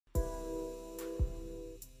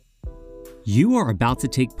You are about to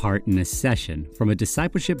take part in a session from a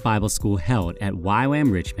discipleship Bible school held at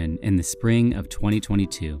YWAM Richmond in the spring of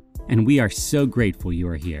 2022, and we are so grateful you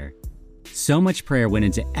are here. So much prayer went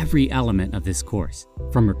into every element of this course,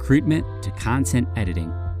 from recruitment to content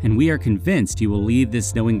editing, and we are convinced you will leave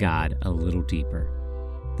this knowing God a little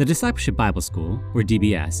deeper. The Discipleship Bible School, or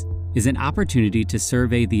DBS, is an opportunity to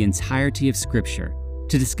survey the entirety of Scripture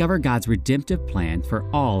to discover God's redemptive plan for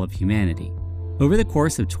all of humanity. Over the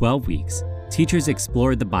course of 12 weeks, teachers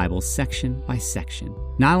explored the Bible section by section,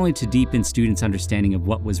 not only to deepen students' understanding of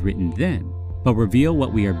what was written then, but reveal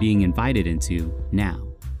what we are being invited into now.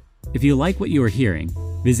 If you like what you are hearing,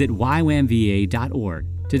 visit ywamva.org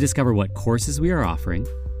to discover what courses we are offering,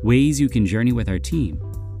 ways you can journey with our team,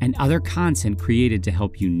 and other content created to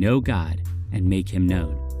help you know God and make Him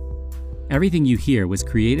known. Everything you hear was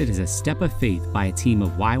created as a step of faith by a team of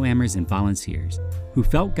YWAMers and volunteers who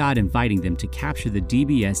felt God inviting them to capture the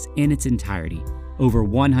DBS in its entirety, over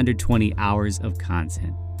 120 hours of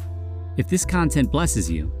content. If this content blesses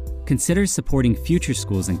you, consider supporting future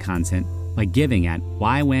schools and content by giving at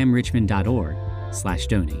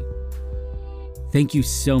ywamrichmond.org/donate. Thank you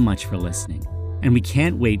so much for listening, and we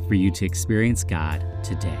can't wait for you to experience God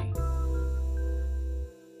today.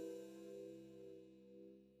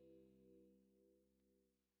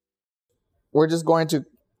 We're just going to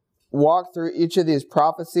walk through each of these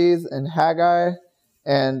prophecies in Haggai,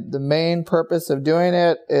 and the main purpose of doing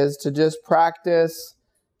it is to just practice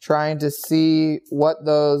trying to see what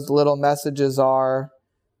those little messages are,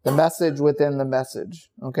 the message within the message,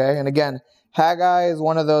 okay? And again, Haggai is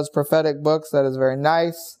one of those prophetic books that is very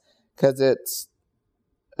nice because it's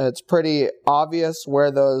pretty obvious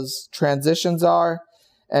where those transitions are,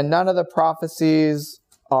 and none of the prophecies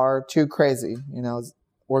are too crazy. You know,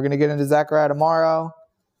 we're going to get into Zechariah tomorrow.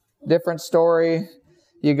 Different story.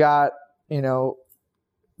 You got,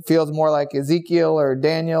 feels more like Ezekiel or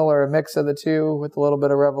Daniel or a mix of the two with a little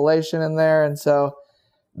bit of revelation in there. And so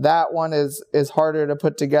that one is harder to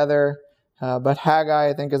put together. But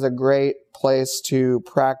Haggai, I think, is a great place to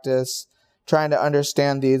practice trying to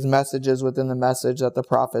understand these messages within the message that the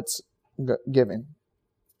prophet's giving.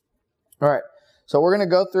 All right. So we're going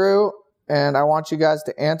to go through, and I want you guys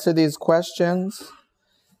to answer these questions.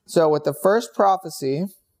 So with the first prophecy,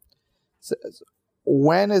 says,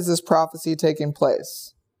 when is this prophecy taking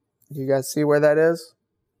place? You guys see where that is?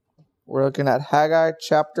 We're looking at Haggai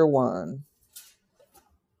chapter 1.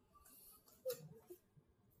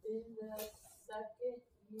 In the second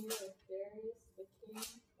year of Darius the king,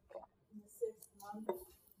 in the 6th month,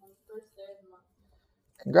 on the first day of the month.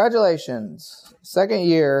 Congratulations. Second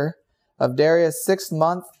year of Darius, 6th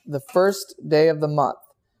month, the first day of the month.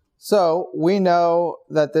 So we know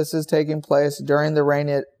that this is taking place during the reign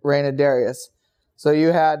of Darius. So you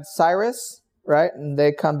had Cyrus, right? And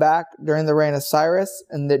they come back during the reign of Cyrus,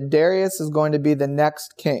 and that Darius is going to be the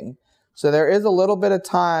next king. So there is a little bit of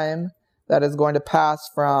time that is going to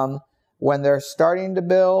pass from when they're starting to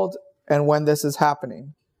build and when this is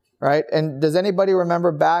happening, right? And does anybody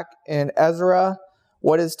remember back in Ezra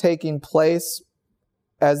what is taking place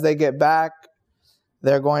as they get back?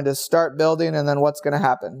 They're going to start building, and then what's going to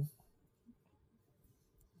happen?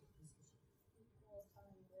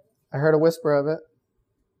 I heard a whisper of it.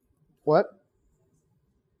 What?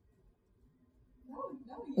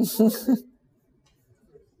 No, because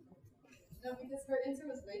her answer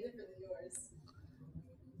was way different than yours.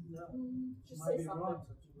 No, Just might say be something. wrong.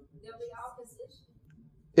 There'll be opposition.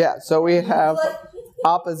 Yeah, so we have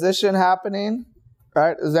opposition happening,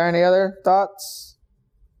 right? Is there any other thoughts?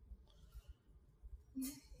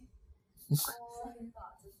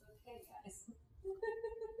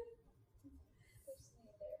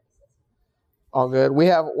 All good.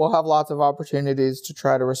 We'll have lots of opportunities to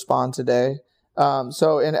try to respond today.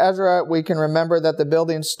 So in Ezra, we can remember that the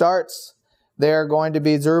building starts. They're going to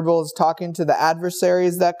be, Zerubbabel's talking to the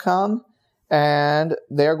adversaries that come, and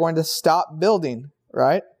they're going to stop building,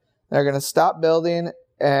 right? They're going to stop building,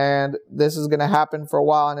 and this is going to happen for a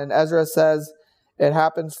while. And in Ezra says it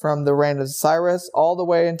happens from the reign of Cyrus all the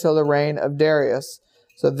way until the reign of Darius.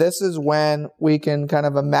 So this is when we can kind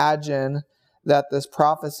of imagine that this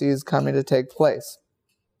prophecy is coming to take place.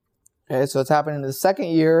 Okay, so it's happening in the second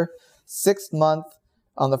year, 6th month,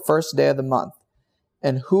 on the first day of the month.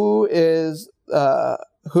 And who is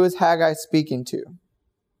Haggai speaking to?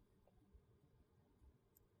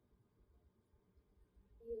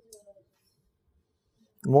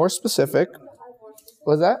 More specific. What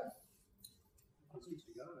was that?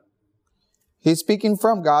 He's speaking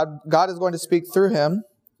from God. God is going to speak through him.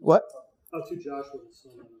 What? Oh, to Joshua the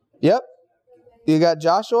son of... Yep. You got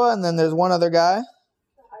Joshua, and then there's one other guy.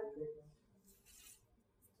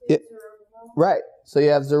 Yeah. Right. So you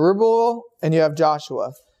have Zerubbabel and you have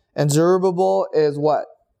Joshua. And Zerubbabel is what?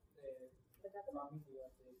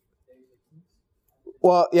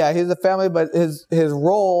 Well, yeah, he's a family, but his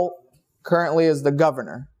role currently is the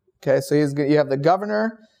governor. Okay, so you have the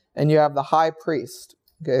governor and you have the high priest.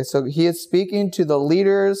 Okay, so he is speaking to the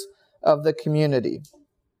leaders of the community.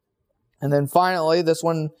 And then finally, this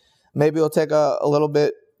one maybe will take a little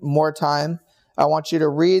bit more time. I want you to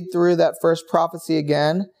read through that first prophecy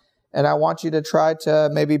again, and I want you to try to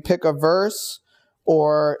maybe pick a verse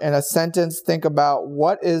or in a sentence think about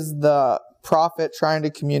what is the prophet trying to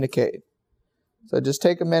communicate. So just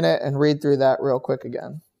take a minute and read through that real quick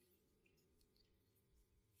again.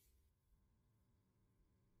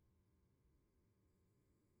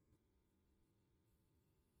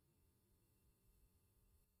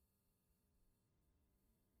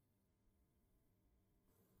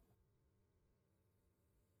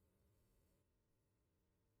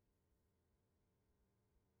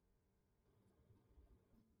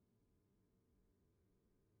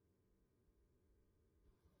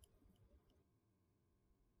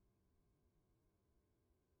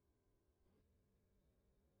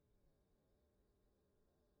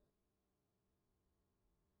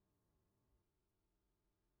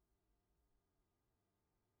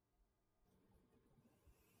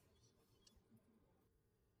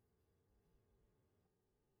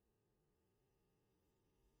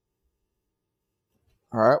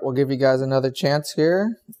 All right, we'll give you guys another chance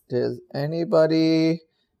here. Does anybody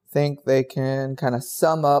think they can kind of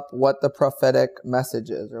sum up what the prophetic message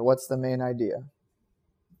is, or what's the main idea?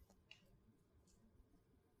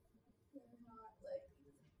 They're not like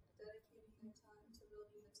dedicating their time to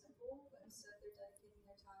building the temple, but instead they're dedicating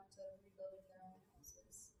their time to rebuilding their own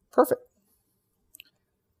houses. Perfect.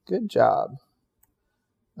 Good job.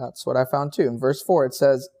 That's what I found too. In verse 4, it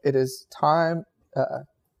says, Is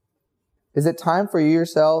it time for you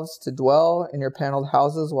yourselves to dwell in your paneled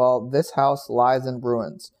houses while this house lies in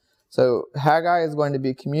ruins? So Haggai is going to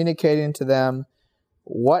be communicating to them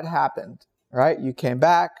what happened, right? You came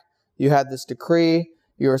back, you had this decree,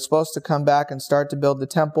 you were supposed to come back and start to build the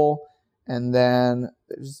temple, and then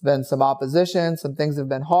there's been some opposition, some things have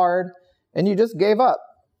been hard, and you just gave up.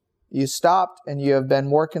 You stopped, and you have been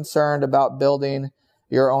more concerned about building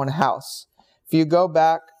your own house. If you go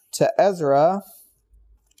back to Ezra,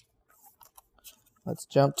 let's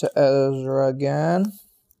jump to Ezra again.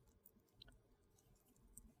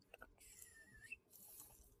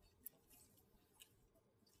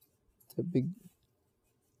 There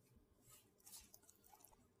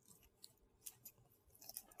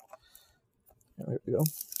we go.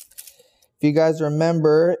 If you guys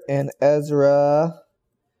remember in Ezra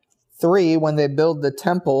 3, when they build the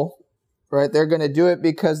temple, right, they're going to do it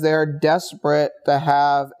because they're desperate to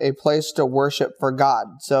have a place to worship for God.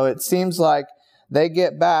 So it seems like they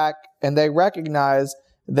get back and they recognize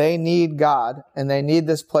they need God and they need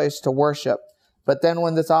this place to worship. But then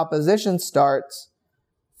when this opposition starts,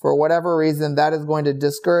 for whatever reason, that is going to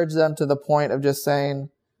discourage them to the point of just saying,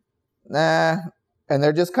 nah. And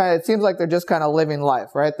they're just it seems like they're just kind of living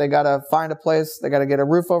life, right? They got to find a place, they got to get a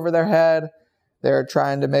roof over their head. They're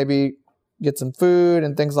trying to maybe get some food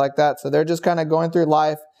and things like that. So they're just kind of going through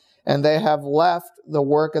life, and they have left the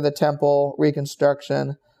work of the temple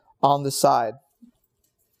reconstruction on the side.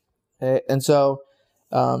 Okay? And so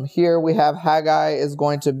here we have Haggai is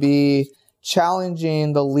going to be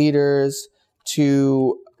challenging the leaders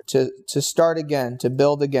to start again, to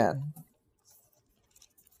build again.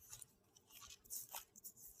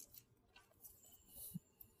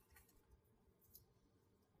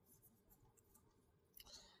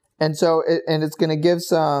 And so, it's going to give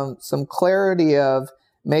some clarity of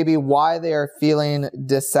maybe why they are feeling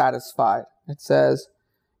dissatisfied. It says,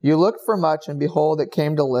 "You looked for much, and behold, it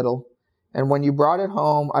came to little. And when you brought it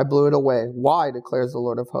home, I blew it away. Why, declares the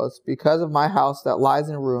Lord of hosts? Because of my house that lies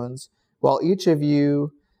in ruins, while each of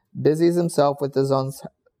you busies himself with his own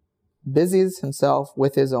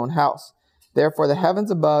house. Therefore the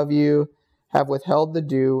heavens above you have withheld the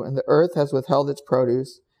dew, and the earth has withheld its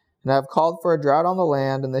produce. And I have called for a drought on the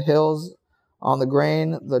land, and the hills on the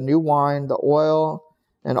grain, the new wine, the oil,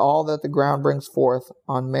 and all that the ground brings forth,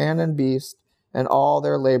 on man and beast, and all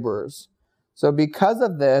their laborers." So because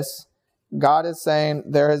of this, God is saying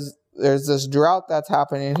there's this drought that's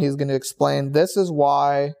happening. He's going to explain this is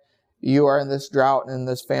why you are in this drought and in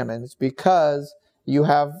this famine. It's because you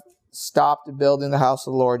have stopped building the house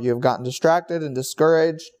of the Lord. You have gotten distracted and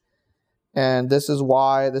discouraged, and this is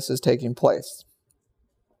why this is taking place.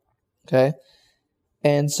 Okay?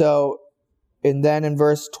 And then in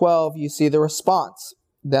verse 12, you see the response.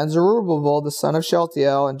 "Then Zerubbabel, the son of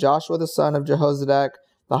Shealtiel, and Joshua, the son of Jehozadak,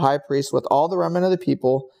 the high priest with all the remnant of the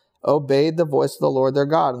people obeyed the voice of the Lord their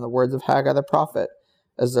God and the words of Haggai the prophet,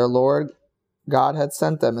 as their Lord God had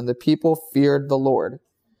sent them, and the people feared the Lord.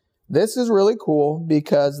 This is really cool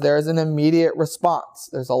because there's an immediate response.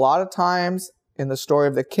 There's a lot of times in the story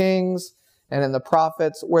of the kings and in the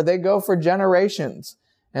prophets where they go for generations,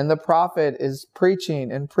 and the prophet is preaching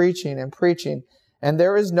and preaching and preaching, and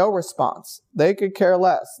there is no response. They could care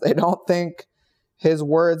less. They don't think his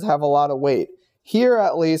words have a lot of weight. Here,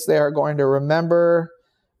 at least, they are going to remember,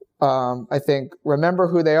 remember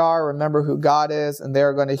who they are, remember who God is, and they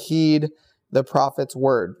are going to heed the prophet's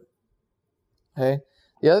word. Okay.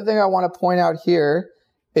 The other thing I want to point out here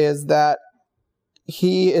is that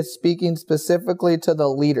he is speaking specifically to the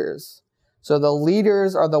leaders. So the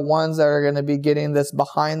leaders are the ones that are going to be getting this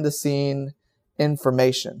behind the scene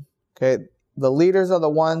information. Okay. The leaders are the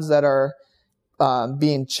ones that are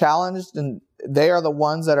being challenged, and they are the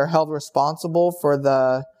ones that are held responsible for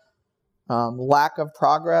the lack of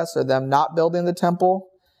progress or them not building the temple.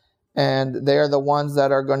 And they are the ones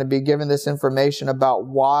that are going to be given this information about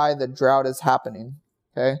why the drought is happening.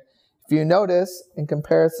 Okay. If you notice, in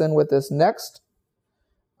comparison with this next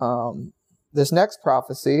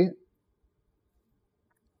prophecy,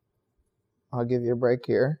 I'll give you a break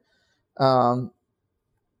here.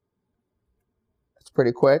 It's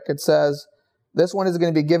pretty quick. It says, this one is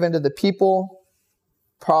going to be given to the people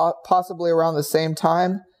possibly around the same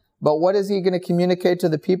time. But what is he going to communicate to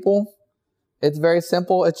the people? It's very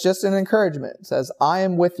simple. It's just an encouragement. It says, I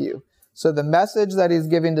am with you. So the message that he's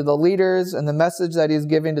giving to the leaders and the message that he's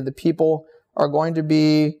giving to the people are going to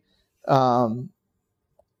be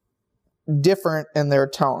different in their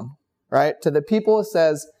tone, right? To the people, it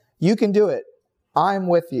says, you can do it. I'm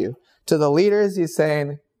with you. To the leaders, he's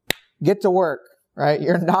saying, get to work, right?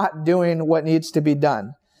 You're not doing what needs to be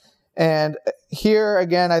done. And here,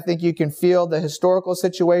 again, I think you can feel the historical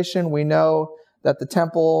situation. We know that the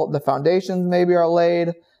temple, the foundations maybe are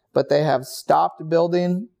laid, but they have stopped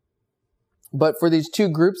building. But for these two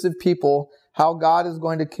groups of people, how God is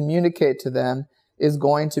going to communicate to them is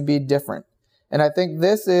going to be different. And I think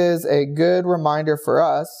this is a good reminder for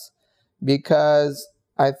us because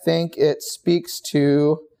I think it speaks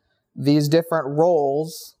to these different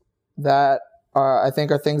roles that I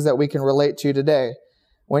think are things that we can relate to today.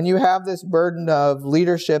 When you have this burden of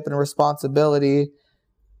leadership and responsibility,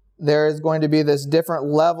 there is going to be this different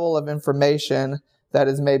level of information that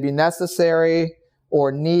is maybe necessary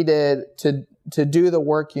or needed to do the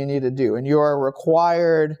work you need to do. And you are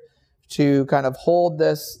required to kind of hold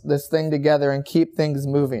this thing together and keep things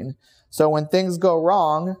moving. So when things go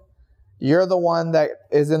wrong, you're the one that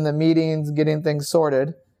is in the meetings getting things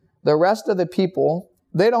sorted. The rest of the people,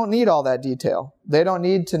 they don't need all that detail. They don't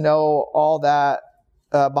need to know all that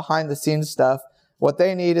behind the scenes stuff. What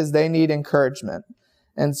they need is they need encouragement.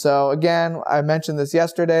 And so again, I mentioned this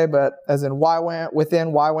yesterday, but as in YWAM, within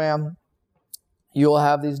YWAM, you will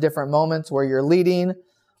have these different moments where you're leading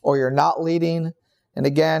or you're not leading. And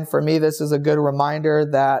again, for me, this is a good reminder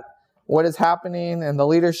that what is happening in the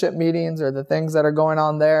leadership meetings or the things that are going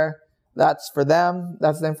on there, that's for them.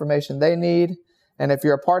 That's the information they need. And if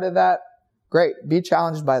you're a part of that, great. Be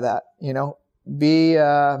challenged by that. Be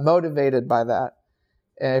motivated by that.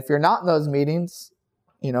 And if you're not in those meetings,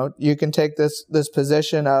 you can take this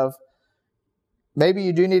position of maybe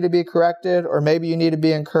you do need to be corrected or maybe you need to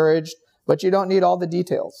be encouraged, but you don't need all the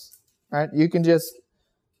details, right? You can just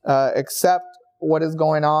accept what is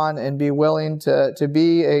going on and be willing to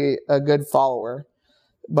be a good follower.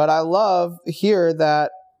 But I love here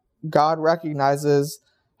that God recognizes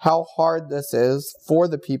how hard this is for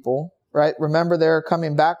the people, right? Remember, they're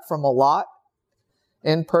coming back from a lot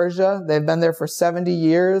in Persia. They've been there for 70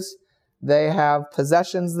 years. They have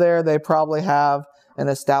possessions there. They probably have an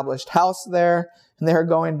established house there. And they're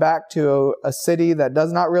going back to a city that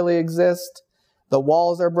does not really exist. The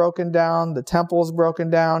walls are broken down. The temple is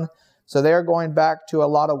broken down. So they're going back to a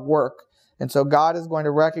lot of work. And so God is going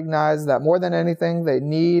to recognize that more than anything, they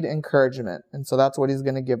need encouragement. And so that's what he's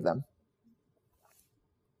going to give them.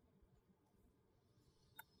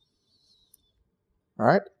 All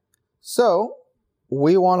right. So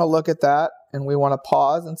we want to look at that and we want to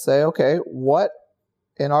pause and say, okay, what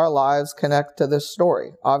in our lives connect to this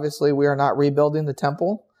story? Obviously, we are not rebuilding the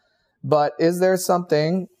temple, but is there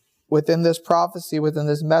something within this prophecy, within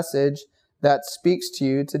this message that speaks to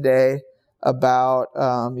you today about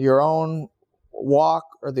your own walk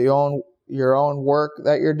or your own work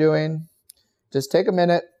that you're doing? Just take a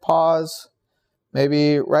minute, pause,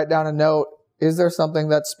 maybe write down a note. Is there something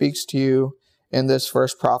that speaks to you in this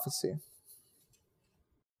first prophecy?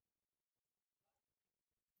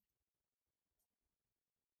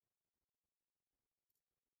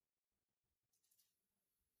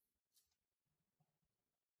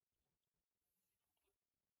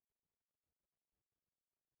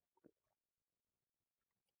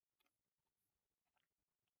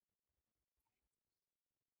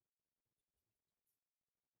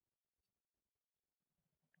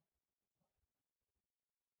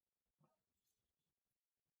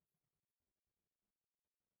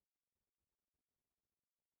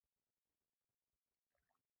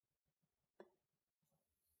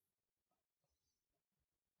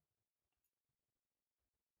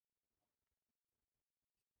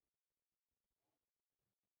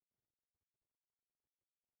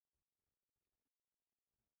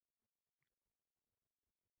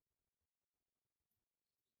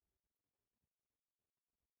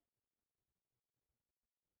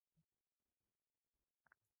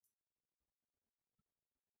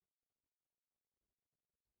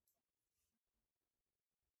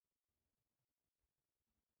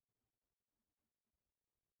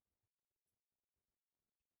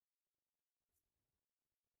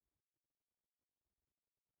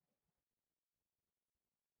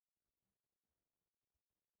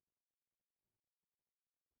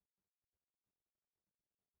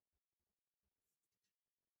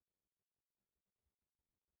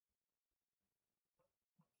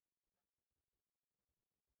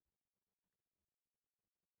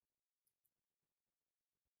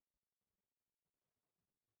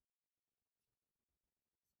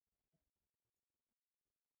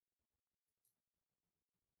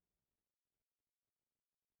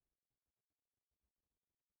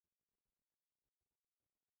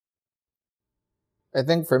 I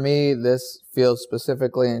think for me, this feels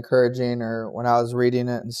specifically encouraging, or when I was reading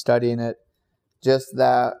it and studying it, just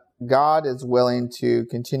that God is willing to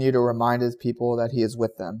continue to remind his people that he is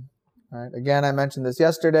with them. Right? Again, I mentioned this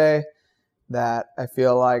yesterday, that I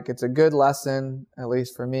feel like it's a good lesson, at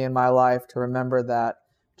least for me in my life, to remember that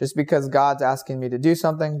just because God's asking me to do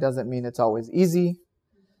something doesn't mean it's always easy.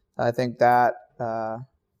 I think that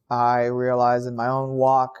I realize in my own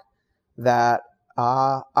walk that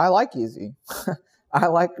I like easy. I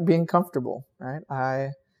like being comfortable, right? I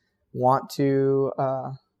want to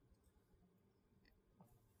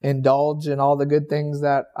indulge in all the good things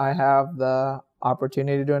that I have the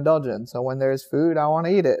opportunity to indulge in. So when there's food, I want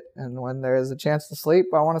to eat it. And when there's a chance to sleep,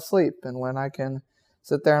 I want to sleep. And when I can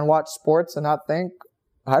sit there and watch sports and not think,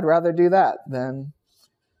 I'd rather do that than,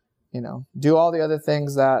 do all the other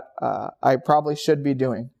things that I probably should be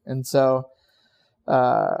doing. And so,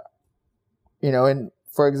 for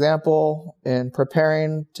example, in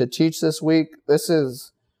preparing to teach this week, this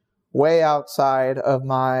is way outside of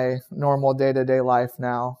my normal day-to-day life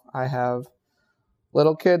now. I have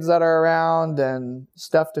little kids that are around and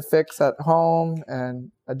stuff to fix at home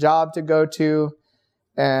and a job to go to.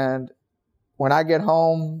 And when I get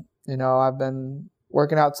home, I've been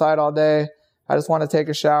working outside all day. I just want to take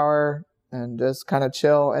a shower and just kind of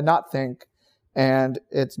chill and not think. And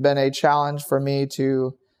it's been a challenge for me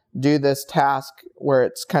to do this task where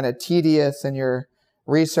it's kind of tedious and you're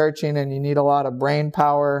researching and you need a lot of brain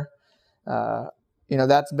power.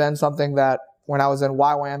 That's been something that when I was in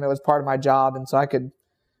YWAM, it was part of my job. And so I could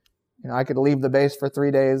leave the base for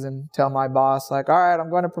 3 days and tell my boss, like, all right, I'm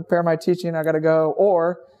going to prepare my teaching. I got to go.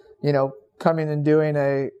 Or, coming and doing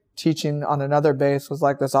a teaching on another base was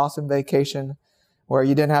like this awesome vacation where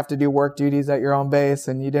you didn't have to do work duties at your own base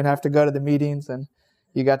and you didn't have to go to the meetings and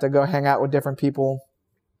you got to go hang out with different people.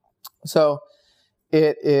 So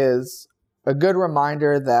it is a good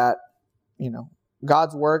reminder that,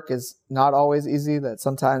 God's work is not always easy, that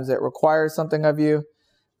sometimes it requires something of you.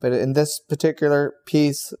 But in this particular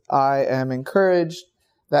piece, I am encouraged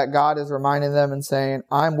that God is reminding them and saying,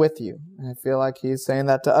 I'm with you. And I feel like he's saying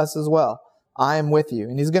that to us as well. I am with you.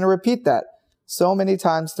 And he's going to repeat that so many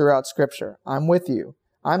times throughout Scripture. I'm with you.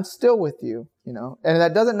 I'm still with you, And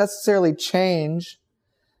that doesn't necessarily change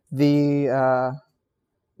the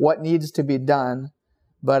what needs to be done,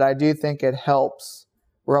 but I do think it helps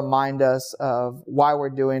remind us of why we're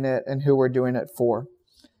doing it and who we're doing it for.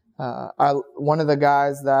 One of the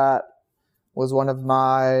guys that was one of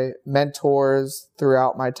my mentors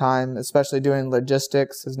throughout my time, especially doing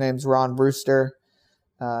logistics, his name's Ron Brewster.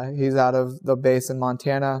 He's out of the base in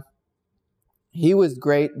Montana. He was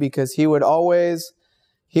great because he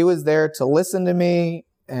was there to listen to me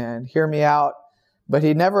and hear me out, but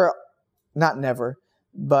he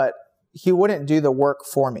wouldn't do the work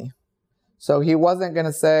for me. So he wasn't going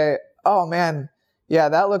to say, oh man, yeah,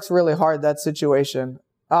 that looks really hard, that situation.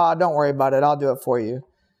 Don't worry about it. I'll do it for you.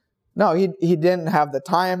 No, he didn't have the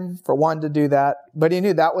time for one to do that, but he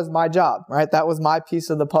knew that was my job, right? That was my piece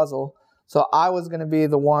of the puzzle. So I was going to be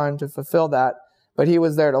the one to fulfill that. But he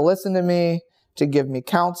was there to listen to me, to give me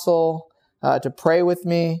counsel, to pray with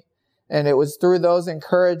me. And it was through those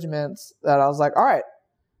encouragements that I was like, all right,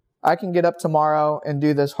 I can get up tomorrow and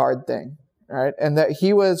do this hard thing, right? And that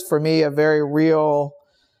he was, for me, a very real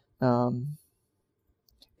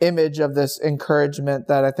image of this encouragement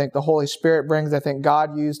that I think the Holy Spirit brings. I think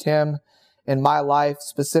God used him in my life,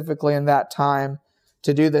 specifically in that time,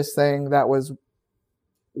 to do this thing that was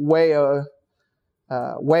way out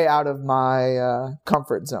of my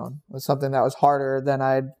comfort zone. It was something that was harder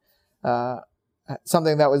than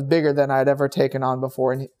something that was bigger than I'd ever taken on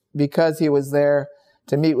before. And because he was there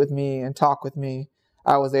to meet with me and talk with me,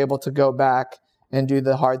 I was able to go back and do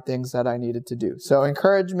the hard things that I needed to do. So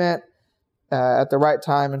encouragement at the right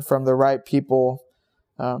time and from the right people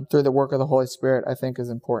through the work of the Holy Spirit, I think is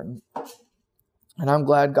important. And I'm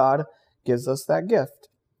glad God gives us that gift.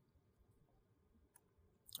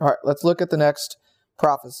 All right, let's look at the next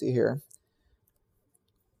prophecy here.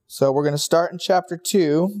 So we're going to start in chapter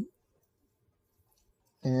 2.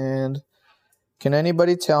 And can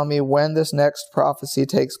anybody tell me when this next prophecy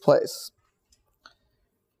takes place?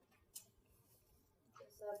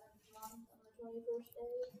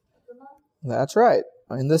 That's right,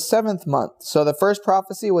 in the 7th month. So the first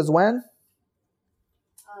prophecy was when?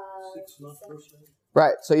 6 months first.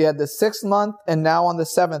 Right, so you had the 6th month and now on the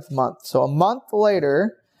 7th month. So a month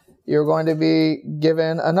later, you're going to be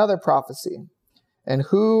given another prophecy. And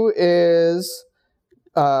who is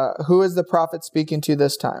the prophet speaking to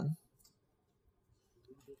this time?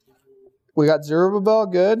 We got Zerubbabel,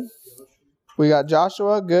 good. We got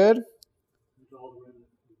Joshua, good.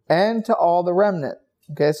 And to all the remnant.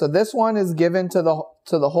 Okay, so this one is given to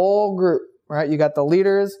the whole group, right? You got the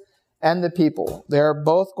leaders and the people. They're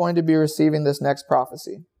both going to be receiving this next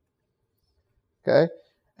prophecy. Okay,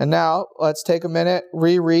 and now let's take a minute,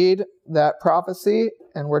 reread that prophecy,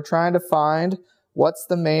 and we're trying to find what's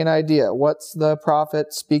the main idea. What's the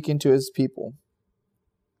prophet speaking to his people?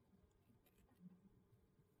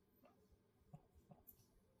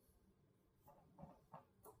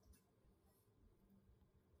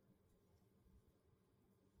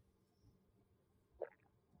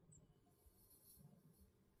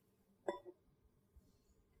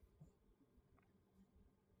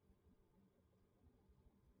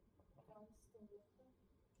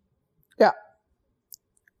 Yeah.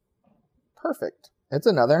 Perfect. It's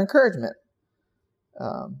another encouragement.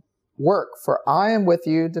 Work, for I am with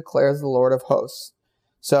you, declares the Lord of hosts.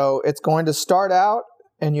 So it's going to start out,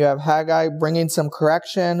 and you have Haggai bringing some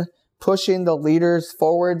correction, pushing the leaders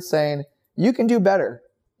forward, saying, you can do better.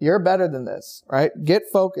 You're better than this, right? Get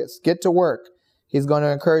focused. Get to work. He's going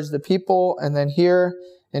to encourage the people. And then here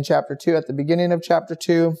in chapter 2, at the beginning of chapter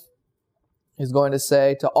 2, he's going to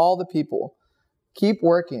say to all the people, keep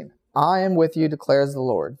working. I am with you, declares the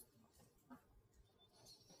Lord.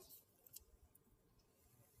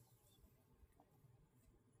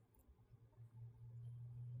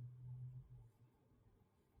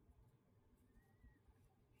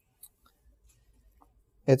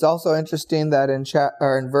 It's also interesting that in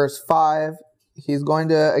verse 5, he's going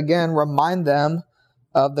to again remind them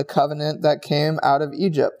of the covenant that came out of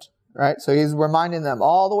Egypt, right? So he's reminding them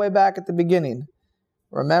all the way back at the beginning.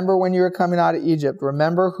 Remember when you were coming out of Egypt.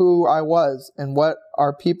 Remember who I was and what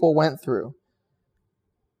our people went through.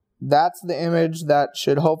 That's the image that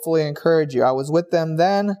should hopefully encourage you. I was with them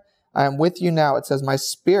then. I am with you now. It says, my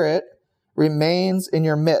spirit remains in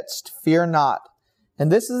your midst. Fear not.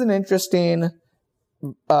 And this is an interesting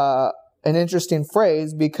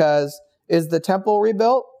phrase, because is the temple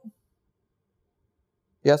rebuilt?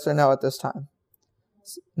 Yes or no at this time?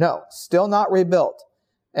 No, still not rebuilt.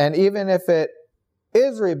 And even if it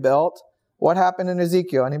is rebuilt, what happened in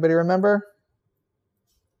Ezekiel? Anybody remember?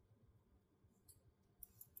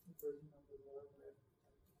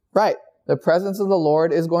 Right. The presence of the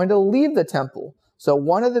Lord is going to leave the temple. So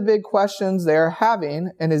one of the big questions they're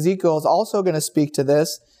having, and Ezekiel is also going to speak to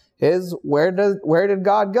this, is where did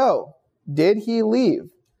God go? Did he leave?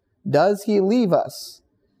 Does he leave us?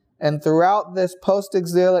 And throughout this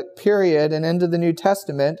post-exilic period and into the New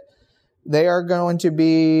Testament, they are going to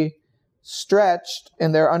be stretched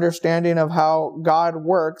in their understanding of how God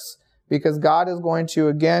works, because God is going to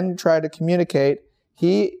again try to communicate.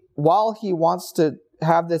 While he wants to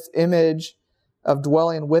have this image of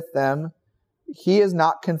dwelling with them, he is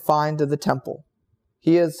not confined to the temple.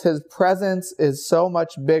 His presence is so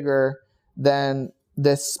much bigger than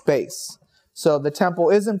this space. So the temple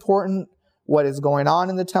is important. What is going on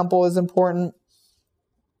in the temple is important.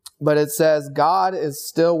 But it says, God is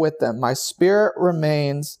still with them. My spirit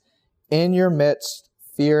remains in your midst.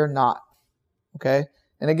 Fear not. Okay?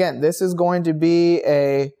 And again, this is going to be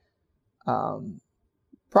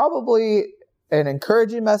probably an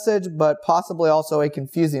encouraging message, but possibly also a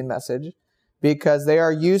confusing message, because they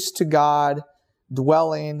are used to God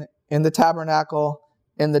dwelling in the tabernacle,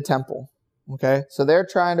 in the temple. Okay? So they're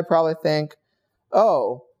trying to probably think,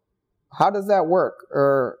 oh, how does that work?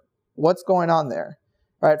 Or what's going on there?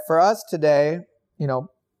 Right? For us today,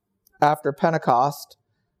 after Pentecost,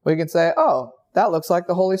 we can say, oh, that looks like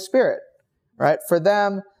the Holy Spirit. Right? For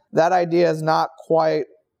them, that idea is not quite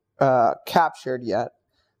captured yet.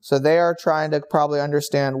 So they are trying to probably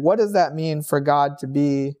understand, what does that mean for God to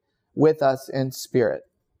be with us in spirit?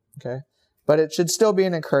 Okay? But it should still be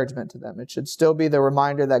an encouragement to them. It should still be the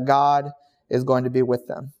reminder that God is going to be with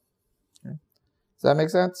them. Okay. Does that make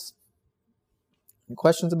sense? Any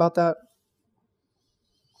questions about that?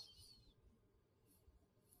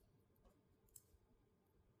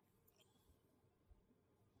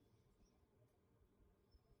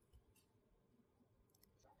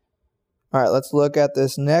 All right, let's look at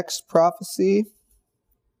this next prophecy.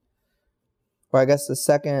 Or I guess the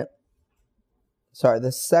second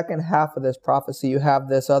half of this prophecy. You have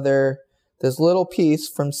this little piece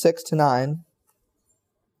from 6 to 9. It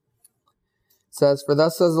says, for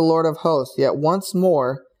thus says the Lord of hosts, yet once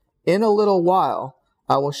more, in a little while,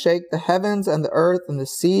 I will shake the heavens and the earth and the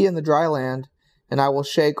sea and the dry land, and I will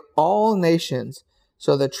shake all nations,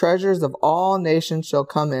 so the treasures of all nations shall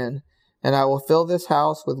come in, and I will fill this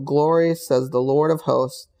house with glory, says the Lord of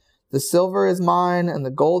hosts. The silver is mine, and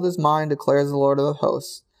the gold is mine, declares the Lord of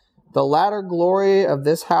hosts. The latter glory of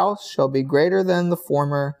this house shall be greater than the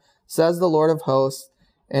former, says the Lord of hosts,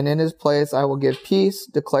 and in his place I will give peace,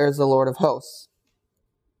 declares the Lord of hosts.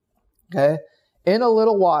 Okay? In a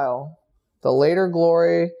little while, the later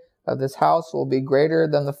glory of this house will be greater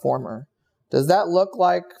than the former. Does that look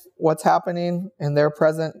like what's happening in their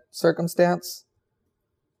present circumstance?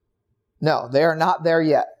 No, they are not there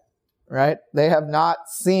yet, right? They have not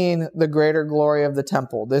seen the greater glory of the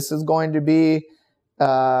temple. This is going to be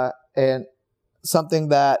something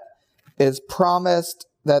that is promised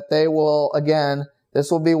that they will, again,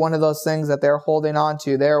 this will be one of those things that they're holding on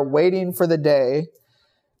to. They're waiting for the day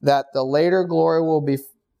that the later glory will be,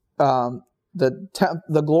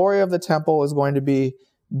 the glory of the temple is going to be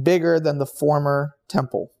bigger than the former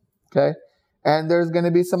temple, okay? And there's going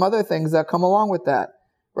to be some other things that come along with that,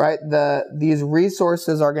 right? These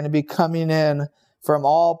resources are going to be coming in from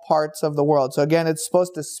all parts of the world. So again, it's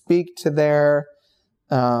supposed to speak to their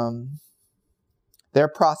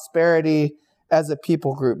prosperity as a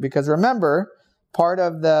people group. Because remember, part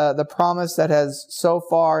of the promise that has so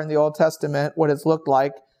far in the Old Testament, what it's looked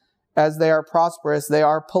like, as they are prosperous, they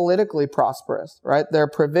are politically prosperous, right? Their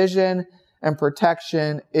provision and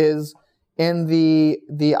protection is in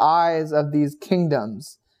the eyes of these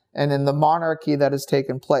kingdoms and in the monarchy that has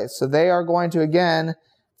taken place. So they are going to, again,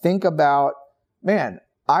 think about, man,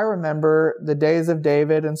 I remember the days of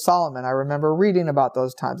David and Solomon. I remember reading about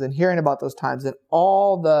those times and hearing about those times and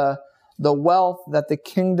all the wealth that the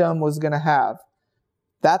kingdom was going to have.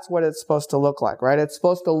 That's what it's supposed to look like, right? It's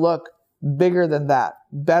supposed to look bigger than that,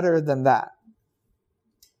 better than that.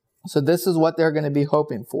 So this is what they're going to be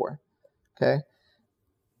hoping for, okay?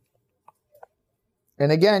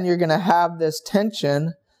 And again, you're going to have this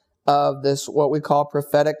tension of this, what we call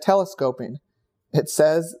prophetic telescoping. It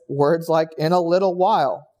says words like in a little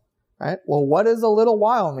while, right? Well, what does a little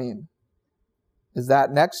while mean? Is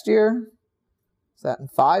that next year? Is that in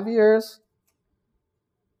 5 years?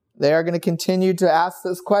 They are going to continue to ask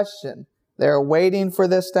this question. They're waiting for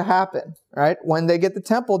this to happen, right? When they get the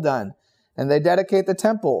temple done and they dedicate the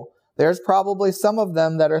temple, there's probably some of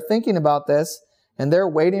them that are thinking about this and they're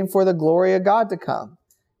waiting for the glory of God to come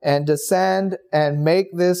and descend and make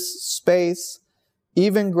this space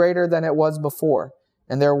even greater than it was before.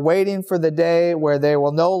 And they're waiting for the day where they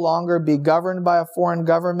will no longer be governed by a foreign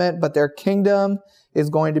government, but their kingdom is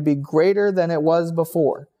going to be greater than it was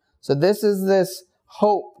before. So this is this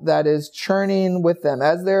hope that is churning with them.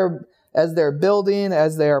 As they're building,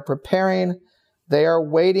 as they are preparing, they are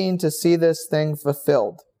waiting to see this thing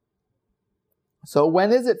fulfilled. So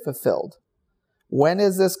when is it fulfilled? When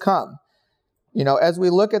is this come? You know, as we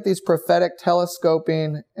look at these prophetic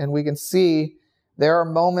telescoping and we can see there are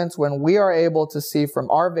moments when we are able to see from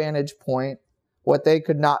our vantage point what they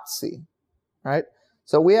could not see, right?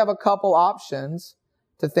 So we have a couple options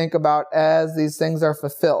to think about as these things are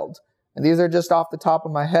fulfilled. And these are just off the top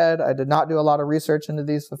of my head. I did not do a lot of research into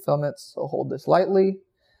these fulfillments, so hold this lightly.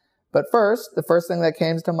 But first, the first thing that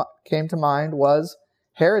came to mind was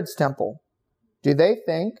Herod's temple. Do they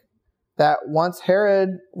think that once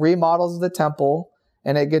Herod remodels the temple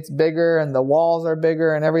and it gets bigger and the walls are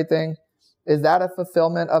bigger and everything, is that a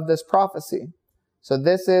fulfillment of this prophecy? So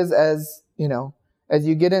this is, as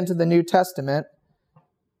you get into the New Testament,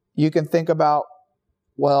 you can think about,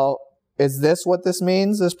 well, is this what this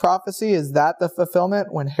means, this prophecy? Is that the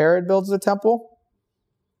fulfillment when Herod builds the temple?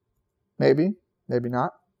 Maybe, maybe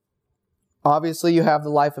not. Obviously, you have the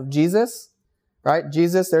life of Jesus, right?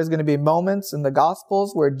 Jesus, there's going to be moments in the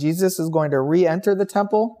Gospels where Jesus is going to re-enter the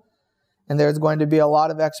temple, and there's going to be a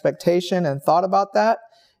lot of expectation and thought about that.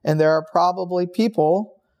 And there are probably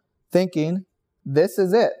people thinking, this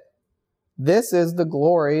is it. This is the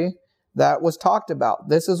glory that was talked about.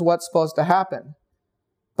 This is what's supposed to happen.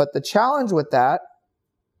 But the challenge with that,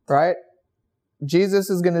 right? Jesus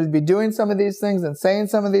is going to be doing some of these things and saying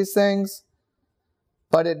some of these things,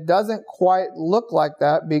 but it doesn't quite look like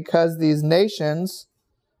that because these nations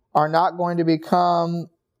are not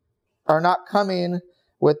coming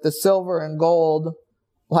with the silver and gold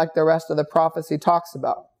like the rest of the prophecy talks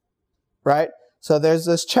about, right? So there's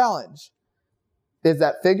this challenge. Is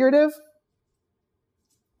that figurative?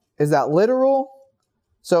 Is that literal?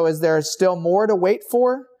 So is there still more to wait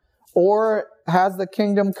for? Or has the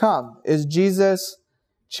kingdom come? Is Jesus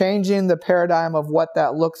changing the paradigm of what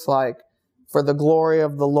that looks like for the glory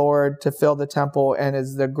of the Lord to fill the temple? And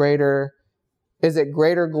is it greater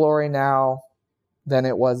glory now than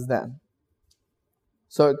it was then?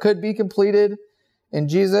 So it could be completed in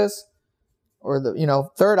Jesus, or the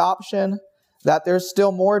third option, that there's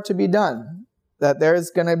still more to be done. That there's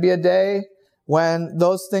going to be a day when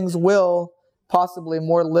those things will possibly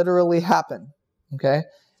more literally happen. Okay?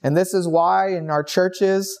 And this is why in our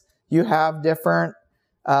churches you have different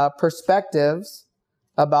perspectives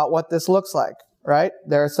about what this looks like, right?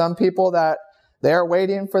 There are some people that They're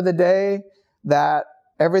waiting for the day that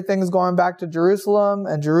everything's going back to Jerusalem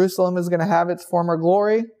and Jerusalem is going to have its former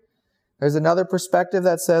glory. There's another perspective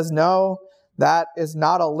that says, no, that is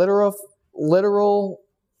not a literal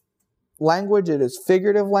language. It is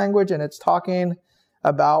figurative language, and it's talking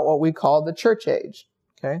about what we call the church age.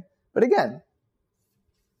 Okay? But again,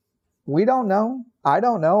 we don't know. I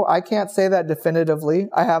don't know. I can't say that definitively.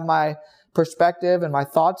 I have my perspective and my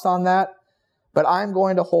thoughts on that, but I'm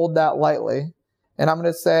going to hold that lightly. And I'm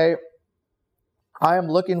going to say, I am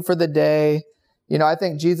looking for the day. I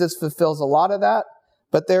think Jesus fulfills a lot of that,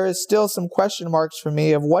 but there is still some question marks for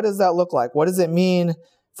me of what does that look like? What does it mean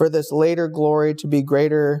for this later glory to be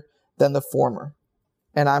greater than the former?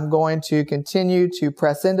 And I'm going to continue to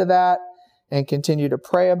press into that and continue to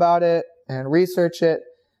pray about it and research it,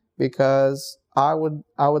 because I would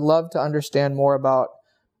love to understand more about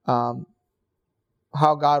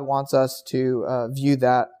how God wants us to view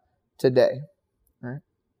that today. All right.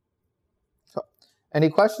 So, any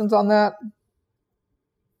questions on that?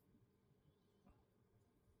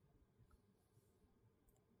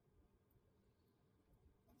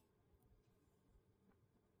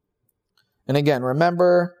 And again,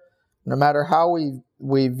 remember, no matter how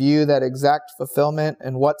we view that exact fulfillment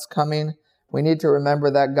and what's coming, we need to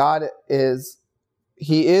remember that God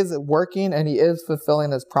He is working and He is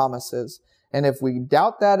fulfilling His promises. And if we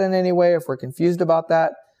doubt that in any way, if we're confused about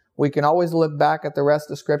that, we can always look back at the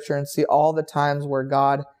rest of Scripture and see all the times where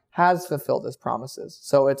God has fulfilled His promises.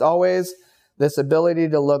 So it's always this ability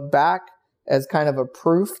to look back as kind of a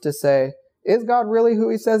proof to say, is God really who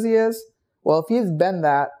He says He is? Well, if He's been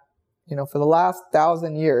that, for the last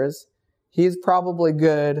 1,000 years, He's probably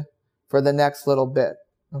good for the next little bit.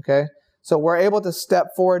 Okay? So we're able to step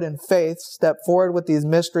forward in faith, step forward with these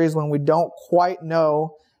mysteries when we don't quite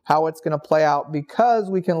know how it's going to play out, because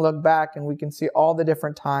we can look back and we can see all the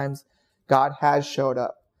different times God has showed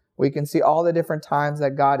up. We can see all the different times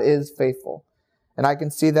that God is faithful. And I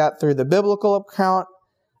can see that through the biblical account.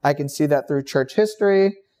 I can see that through church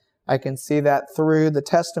history. I can see that through the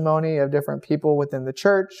testimony of different people within the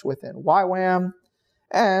church, within YWAM.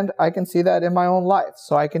 And I can see that in my own life.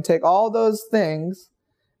 So I can take all those things,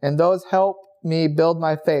 and those help me build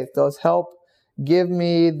my faith. Those help give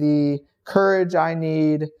me the courage I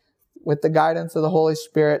need with the guidance of the Holy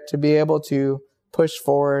Spirit to be able to push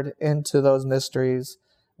forward into those mysteries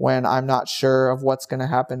when I'm not sure of what's going to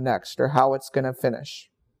happen next or how it's going to finish.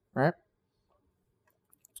 Right?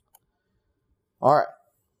 All right.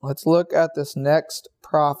 Let's look at this next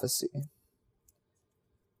prophecy.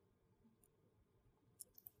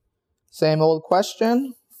 Same old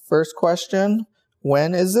question. First question,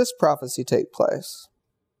 when is this prophecy take place?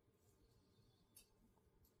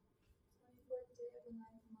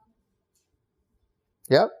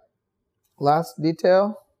 Yep. Last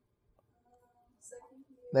detail.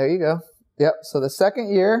 There you go. Yep. So the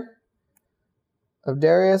second year of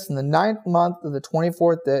Darius in the 9th month of the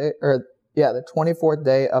 24th day, the 24th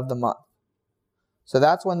day of the month. So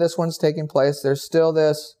that's when this one's taking place. There's still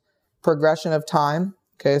this progression of time.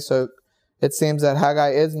 Okay, so it seems that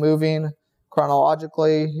Haggai is moving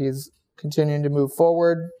chronologically. He's continuing to move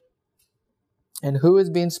forward. And who is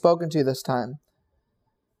being spoken to this time?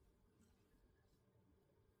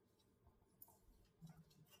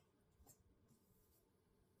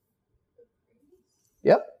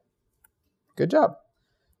 Yep. Good job.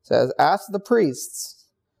 It says, ask the priests.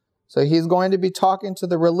 So he's going to be talking to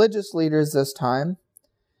the religious leaders this time.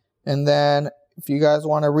 And then if you guys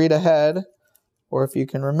want to read ahead, or if you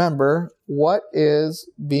can remember, what is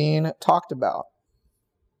being talked about?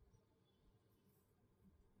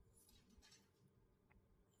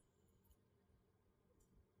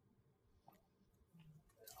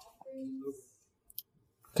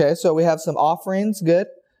 Okay, so we have some offerings. Good.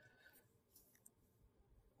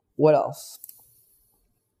 What else?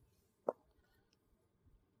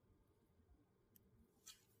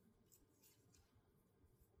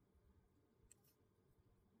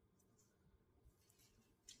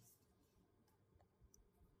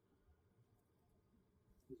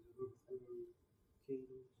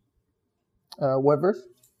 What verse?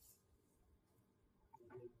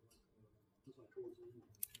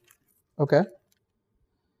 Okay.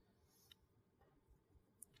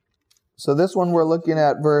 So this one we're looking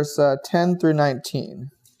at verse 10 through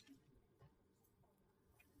 19.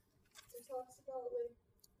 It talks about the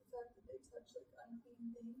fact that they touch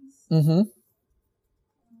unclean things. Mm-hmm.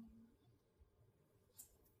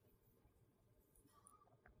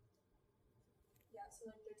 Yeah, so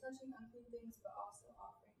they're touching unclean things, but also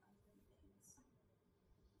offering unclean things.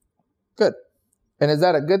 Good. And is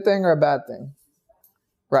that a good thing or a bad thing?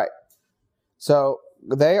 Right. So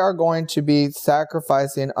they are going to be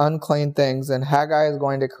sacrificing unclean things, and Haggai is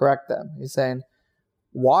going to correct them. He's saying,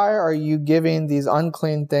 why are you giving these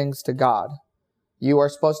unclean things to God? You are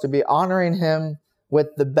supposed to be honoring him with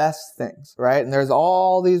the best things, right? And there's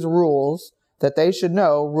all these rules that they should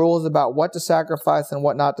know, rules about what to sacrifice and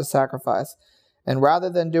what not to sacrifice. And rather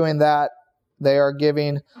than doing that, they are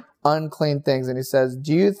giving unclean things. And he says,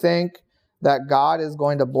 do you think that God is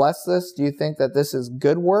going to bless this? Do you think that this is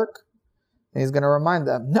good work? And he's going to remind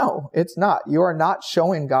them, no, it's not. You are not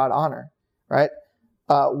showing God honor, right?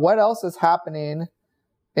 What else is happening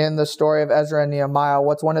in the story of Ezra and Nehemiah?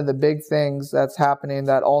 What's one of the big things that's happening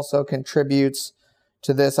that also contributes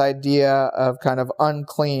to this idea of kind of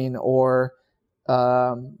unclean or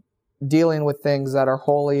dealing with things that are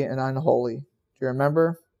holy and unholy? Do you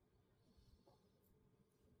remember?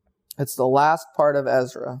 It's the last part of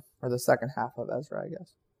Ezra, or the second half of Ezra, I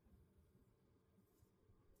guess.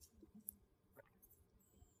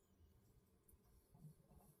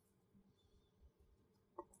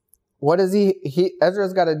 What is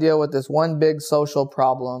Ezra's got to deal with this one big social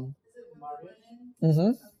problem.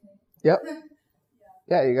 Mm-hmm. Yep.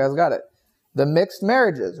 Yeah, you guys got it. The mixed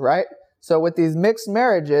marriages, right? So with these mixed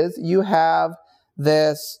marriages, you have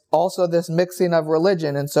this mixing of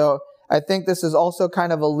religion. And so I think this is also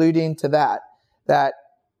kind of alluding to that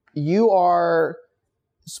you are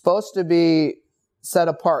supposed to be set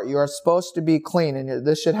apart. You are supposed to be clean. And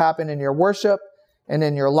this should happen in your worship and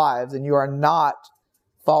in your lives. And you are not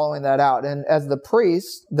following that out. And as the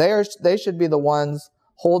priests, they should be the ones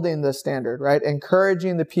holding the standard, right?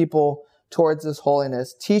 Encouraging the people towards this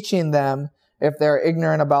holiness, teaching them, if they're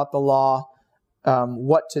ignorant about the law,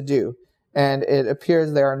 what to do. And it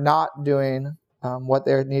appears they are not doing what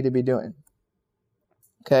they need to be doing.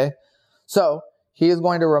 Okay? So, he is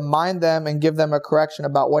going to remind them and give them a correction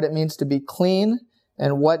about what it means to be clean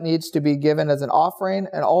and what needs to be given as an offering,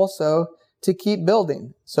 and also to keep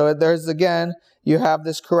building. So there's, again, you have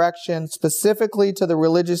this correction specifically to the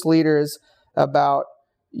religious leaders about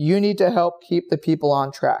you need to help keep the people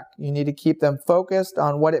on track. You need to keep them focused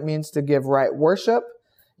on what it means to give right worship.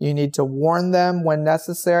 You need to warn them when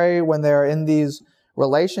necessary, when they're in these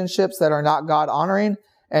relationships that are not God honoring.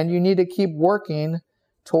 And you need to keep working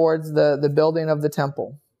towards the building of the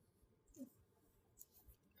temple.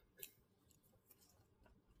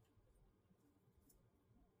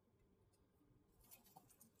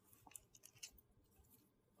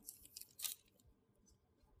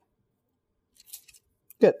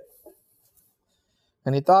 Good.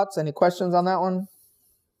 Any thoughts? Any questions on that one?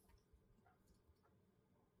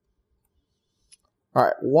 All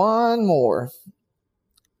right, one more.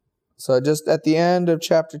 So just at the end of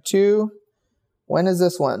chapter 2, when is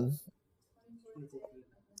this one?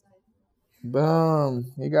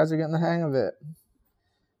 Boom. You guys are getting the hang of it.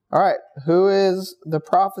 All right, who is the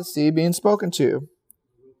prophecy being spoken to?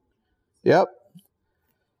 Yep.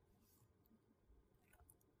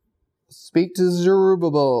 Speak to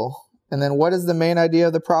Zerubbabel. And then what is the main idea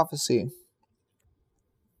of the prophecy?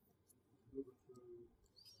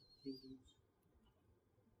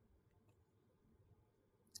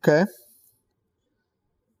 Okay.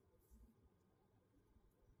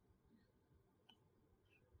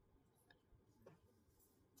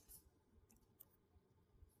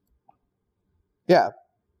 Yeah.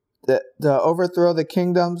 To overthrow the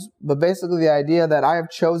kingdoms, but basically the idea that I have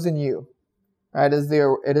chosen you. Right?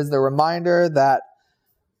 It is the reminder that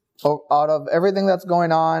out of everything that's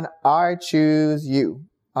going on, I choose you.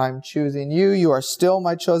 I'm choosing you. You are still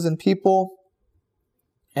my chosen people.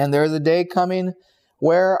 And there is a day coming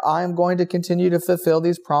where I'm going to continue to fulfill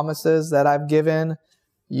these promises that I've given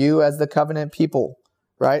you as the covenant people,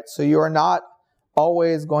 right? So you are not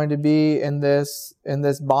always going to be in this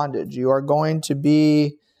bondage. You are going to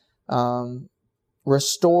be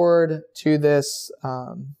restored to this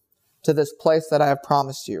place that I have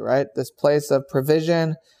promised you, right? This place of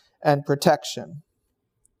provision and protection.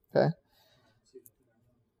 Okay?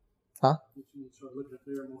 Huh?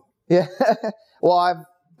 Yeah. Well,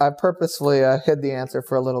 I purposefully hid the answer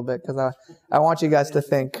for a little bit because I want you guys to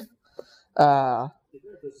think. Yeah,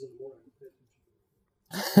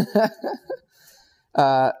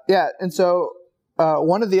 and so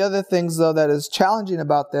one of the other things, though, that is challenging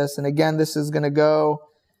about this, and again, this is going to go,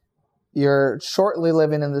 you're shortly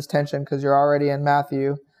living in this tension because you're already in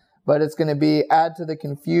Matthew, but it's going to be add to the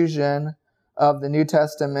confusion of the New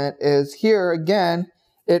Testament, is here, again,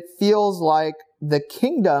 it feels like the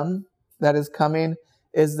kingdom that is coming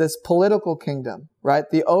is this political kingdom, right?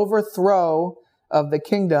 The overthrow of the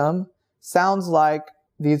kingdom sounds like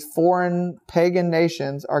these foreign pagan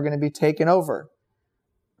nations are going to be taken over,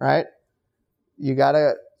 right? You got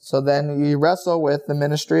to So then you wrestle with the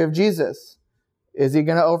ministry of Jesus. Is he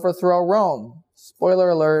going to overthrow Rome? Spoiler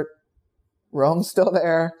alert, Rome's still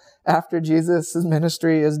there after Jesus'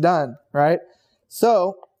 ministry is done, right?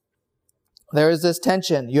 So there is this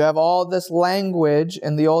tension. You have all this language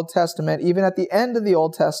in the Old Testament, even at the end of the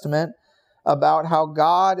Old Testament, about how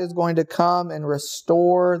God is going to come and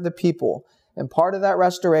restore the people. And part of that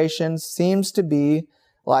restoration seems to be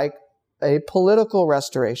like a political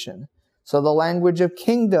restoration. So the language of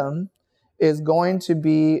kingdom is going to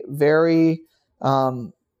be very,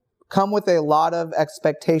 come with a lot of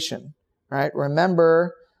expectation, right?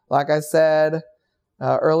 Remember, like I said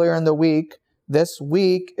earlier in the week, this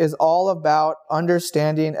week is all about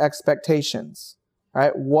understanding expectations,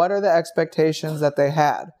 right? What are the expectations that they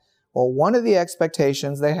had? Well, one of the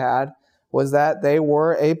expectations they had was that they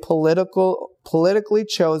were a politically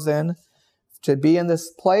chosen to be in this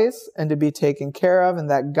place and to be taken care of, and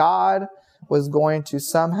that God was going to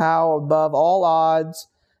somehow, above all odds,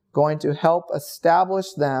 going to help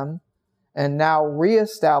establish them and now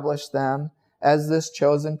reestablish them as this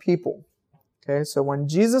chosen people. Okay, so when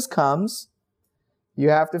Jesus comes, you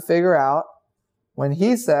have to figure out, when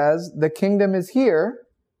he says the kingdom is here,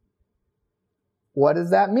 what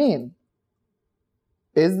does that mean?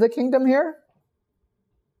 Is the kingdom here?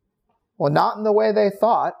 Well, not in the way they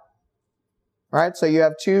thought, right? So you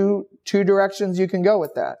have two directions you can go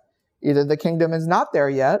with that. Either the kingdom is not there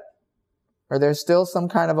yet, or there's still some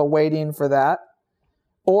kind of a waiting for that,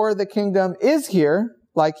 or the kingdom is here,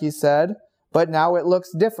 like he said, but now it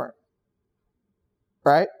looks different,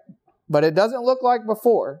 right? But it doesn't look like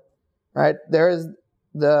before, right? There is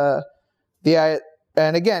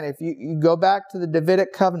and again, if you go back to the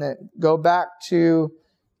Davidic covenant, go back to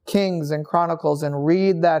Kings and Chronicles and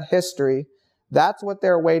read that history, that's what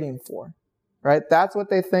they're waiting for, right? That's what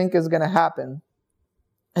they think is going to happen.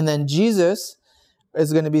 And then Jesus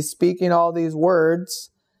is going to be speaking all these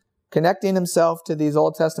words, connecting himself to these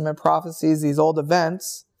Old Testament prophecies, these old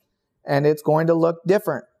events, and it's going to look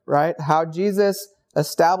different, right? How Jesus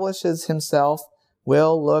establishes himself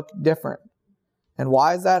will look different. And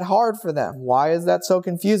why is that hard for them? Why is that so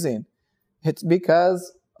confusing? It's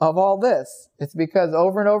because of all this. It's because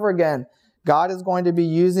over and over again, God is going to be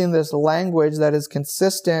using this language that is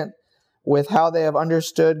consistent with how they have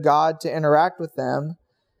understood God to interact with them,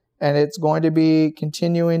 and it's going to be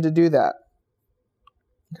continuing to do that.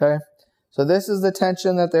 Okay? So this is the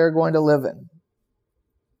tension that they're going to live in.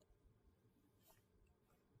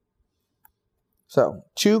 So,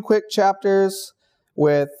 2 quick chapters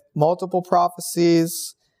with multiple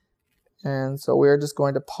prophecies. And so we're just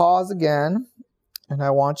going to pause again. And I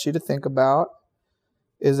want you to think about,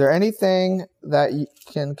 is there anything that you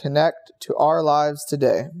can connect to our lives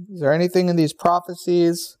today? Is there anything in these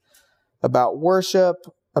prophecies about worship,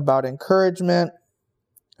 about encouragement,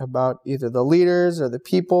 about either the leaders or the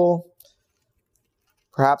people,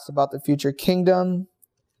 perhaps about the future kingdom?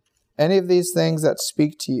 Any of these things that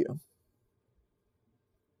speak to you?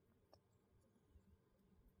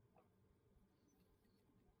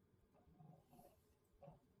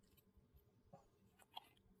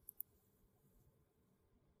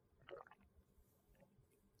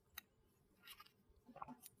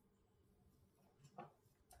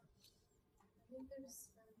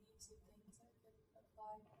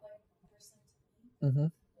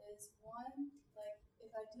 Is one, like,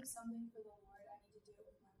 if I do something for the Lord, I need to do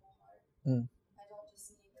it with my whole heart. I don't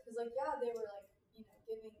just need, because, like, yeah, they were, like,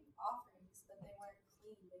 giving offerings, but they weren't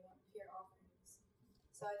clean, they weren't pure offerings.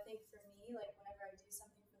 So I think for me, like, whenever I do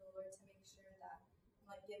something for the Lord, to make sure that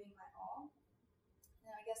I'm, like, giving my all.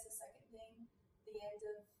 And I guess the second thing, the end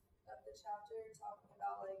of the chapter, talking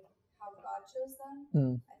about, like, how God chose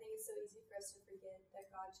them. I think it's so easy for us to forget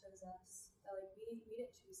that God chose us. That, like, we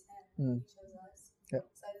didn't choose him, he chose us. Yep.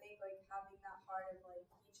 So I think, like, having that heart of, like,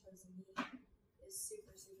 he chose me is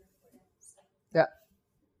super, super important. So. Yeah.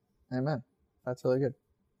 Amen. That's really good.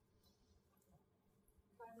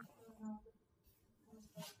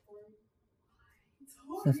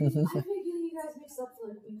 I've been getting you guys mixed up for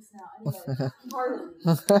like weeks now. Anyway, hardly.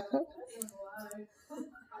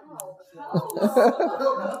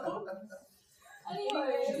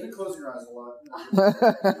 Anyway. She's been closing her eyes a lot.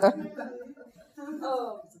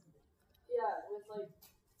 Yeah, with like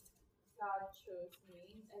God chose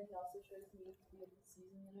me, and he also chose me to be in the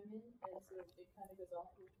season that I'm in, and so it kind of goes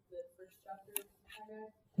off with the first chapter of Haggai.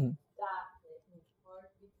 That hit me hard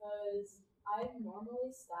because I'm normally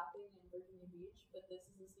staffing in Virginia Beach, but this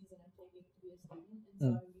is the season I'm taking to be a student, and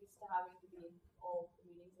so I'm used to having to be in all the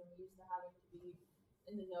meetings. I'm used to having to be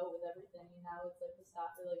in the know with everything, and now it's like the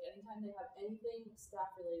staff are like, anytime they have anything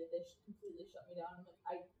staff related, they completely shut me down. I'm like,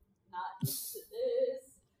 I'm not used to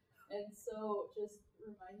this. And so just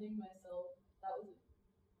reminding myself, that was a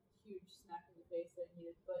huge smack in the face that I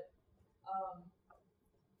needed, but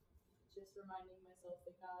just reminding myself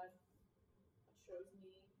that God chose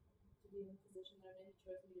me to be in the position that I'm in. He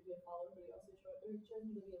chose me to be a follower, but he chose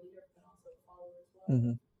me to be a leader, but also a follower as well.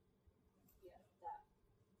 Mm-hmm. Yeah,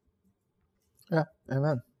 that. Yeah,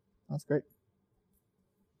 amen. That's great.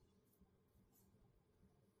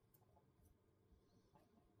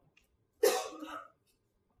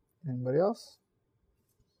 Anybody else?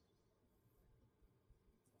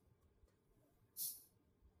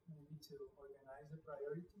 Maybe to organize the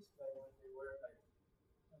priorities, like when they were like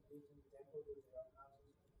building the temple with their own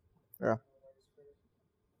houses. Yeah.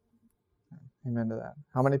 Amen to that.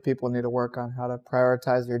 How many people need to work on how to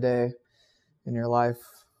prioritize your day in your life?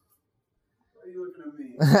 Why are you looking at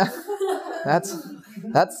me?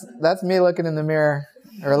 That's me looking in the mirror,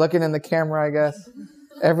 or looking in the camera, I guess.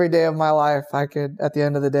 Every day of my life, at the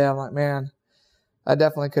end of the day, I'm like, man, I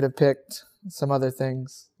definitely could have picked some other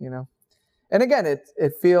things, And again,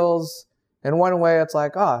 it feels, in one way, it's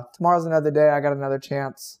like, tomorrow's another day, I got another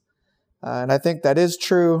chance. And I think that is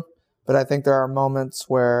true, but I think there are moments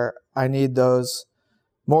where I need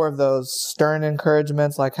more of those stern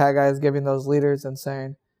encouragements, like Haggai is giving those leaders and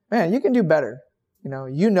saying, man, you can do better.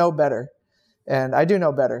 You know better. And I do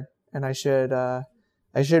know better. And I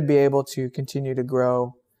should be able to continue to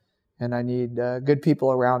grow. And I need good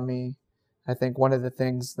people around me. I think one of the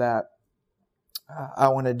things that I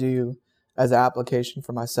want to do as an application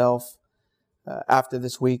for myself after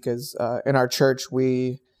this week is in our church,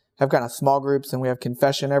 we have kind of small groups and we have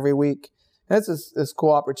confession every week. And it's this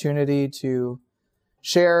cool opportunity to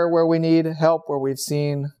share where we need help, where we've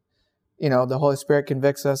seen, the Holy Spirit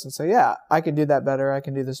convicts us and say, yeah, I can do that better. I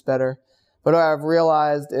can do this better. But what I've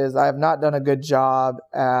realized is I have not done a good job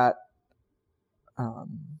at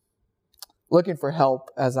looking for help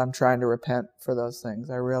as I'm trying to repent for those things.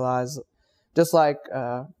 I realize, just like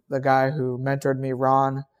the guy who mentored me,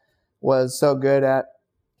 Ron, was so good at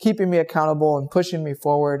keeping me accountable and pushing me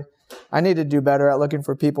forward, I need to do better at looking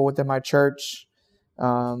for people within my church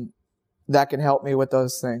that can help me with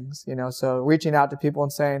those things. So reaching out to people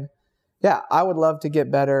and saying, yeah, I would love to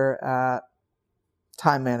get better at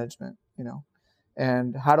time management,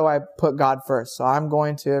 and how do I put God first? So I'm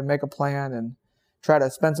going to make a plan and try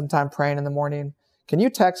to spend some time praying in the morning. Can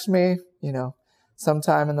you text me,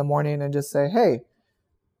 sometime in the morning and just say, hey,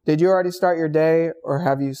 did you already start your day, or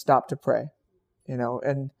have you stopped to pray?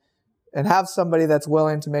 And have somebody that's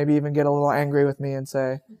willing to maybe even get a little angry with me and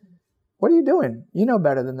say, what are you doing? You know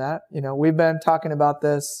better than that. We've been talking about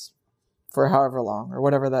this for however long, or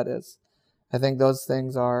whatever that is. I think those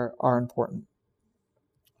things are important.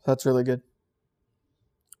 That's really good.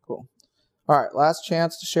 Cool. All right, last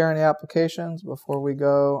chance to share any applications before we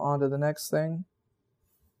go on to the next thing.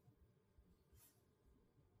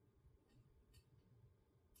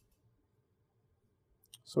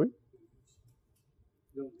 Sweet.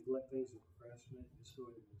 Don't let things procrastinate, just go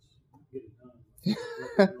ahead and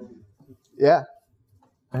get it done. Yeah.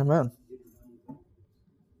 Amen.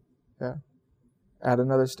 Yeah. Add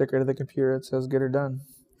another sticker to the computer that says "Get her done."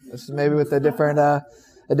 This is maybe with a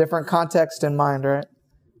different context in mind, right?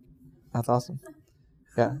 That's awesome.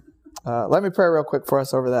 Yeah. Let me pray real quick for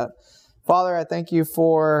us over that. Father, I thank you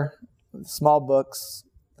for small books.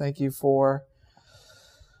 Thank you for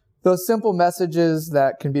those simple messages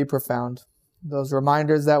that can be profound. Those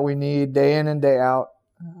reminders that we need day in and day out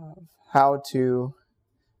of how to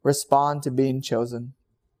respond to being chosen.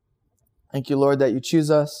 Thank you, Lord, that you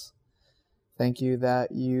choose us. Thank you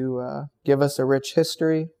that you give us a rich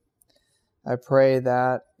history. I pray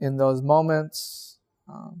that in those moments,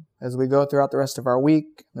 as we go throughout the rest of our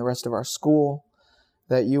week, the rest of our school,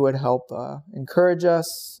 that you would help encourage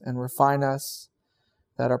us and refine us,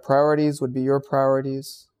 that our priorities would be your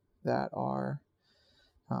priorities, that our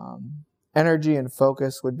energy and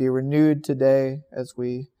focus would be renewed today as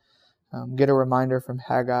we get a reminder from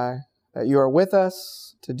Haggai that you are with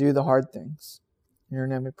us to do the hard things. In your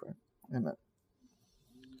name we pray. Amen.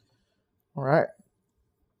 All right.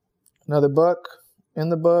 Another book in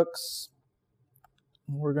the books.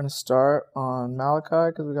 We're going to start on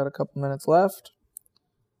Malachi because we got a couple minutes left.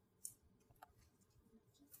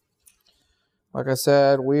 Like I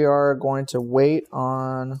said, we are going to wait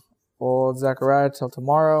on old Zechariah till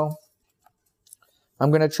tomorrow. I'm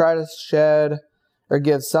going to try to shed or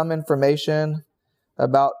give some information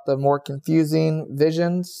about the more confusing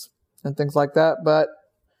visions and things like that. But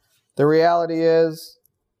the reality is,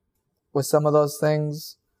 with some of those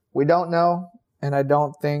things, we don't know. And I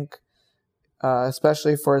don't think,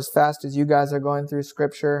 especially for as fast as you guys are going through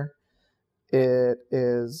Scripture, it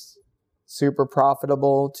is super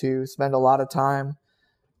profitable to spend a lot of time,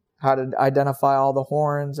 how to identify all the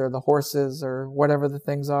horns or the horses or whatever the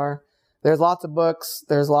things are. There's lots of books.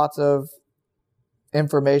 There's lots of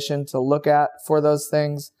information to look at for those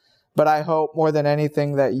things. But I hope more than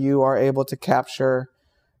anything that you are able to capture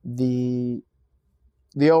the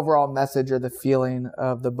overall message or the feeling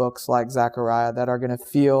of the books like Zechariah that are going to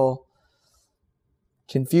feel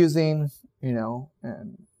confusing,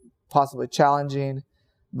 and possibly challenging.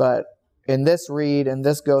 But in this read and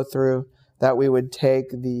this go through, that we would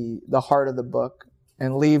take the heart of the book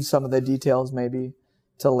and leave some of the details maybe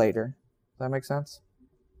till later. Does that make sense?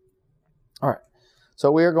 All right.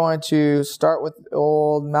 So we are going to start with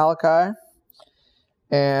old Malachi.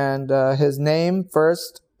 And his name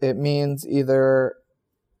first, it means either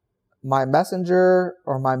my messenger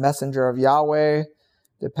or my messenger of Yahweh,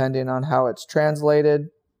 depending on how it's translated.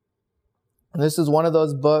 And this is one of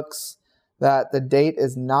those books that the date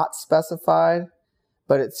is not specified,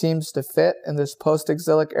 but it seems to fit in this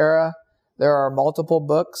post-exilic era. There are multiple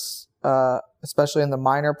books, especially in the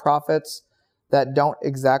minor prophets, that don't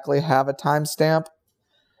exactly have a timestamp.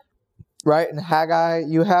 Right? In Haggai,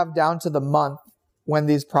 you have down to the month when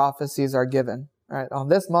these prophecies are given. Right? On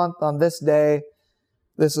this month, on this day,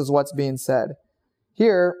 this is what's being said.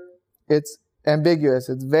 Here, it's ambiguous.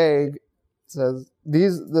 It's vague. It says,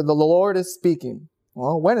 the Lord is speaking.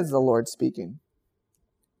 Well, when is the Lord speaking?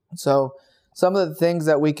 So, some of the things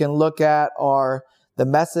that we can look at are the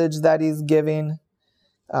message that he's giving.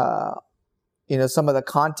 Some of the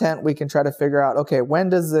content we can try to figure out, okay, when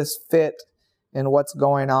does this fit in what's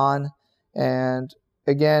going on? And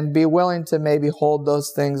again, be willing to maybe hold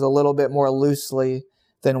those things a little bit more loosely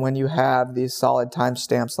than when you have these solid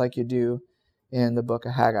timestamps like you do in the book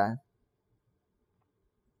of Haggai.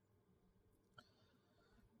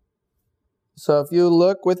 So if you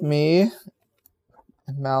look with me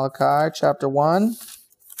in Malachi chapter 1.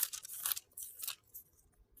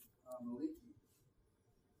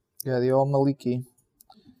 Yeah, the old Maliki.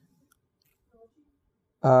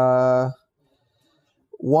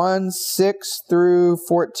 1:6 through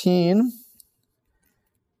 14.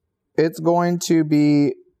 It's going to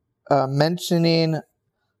be mentioning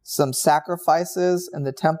some sacrifices in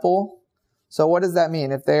the temple. So what does that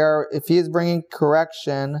mean? If he is bringing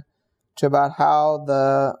correction to about how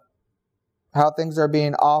things are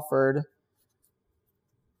being offered,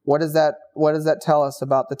 what does that tell us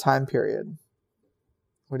about the time period?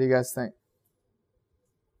 What do you guys think?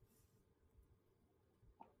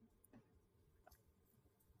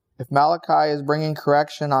 If Malachi is bringing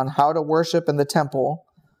correction on how to worship in the temple,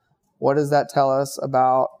 what does that tell us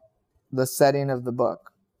about the setting of the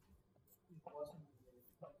book?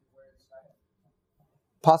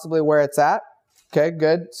 Possibly where it's at. Okay,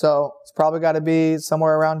 good. So it's probably got to be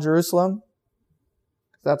somewhere around Jerusalem.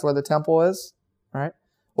 That's where the temple is. All right.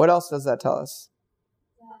 What else does that tell us?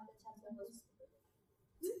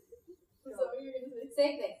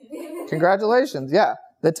 Congratulations. Yeah.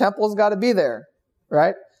 The temple's got to be there.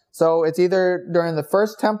 Right? So it's either during the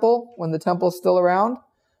first temple, when the temple's still around,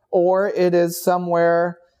 or it is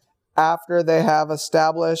somewhere after they have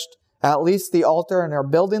established at least the altar and are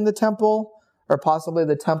building the temple, or possibly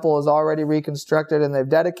the temple is already reconstructed and they've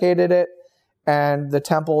dedicated it, and the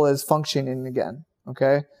temple is functioning again.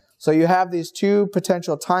 Okay? So you have these two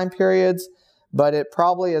potential time periods, but it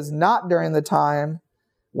probably is not during the time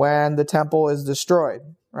when the temple is destroyed,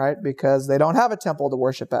 right? Because they don't have a temple to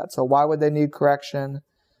worship at. So why would they need correction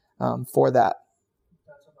for that?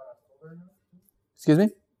 Excuse me?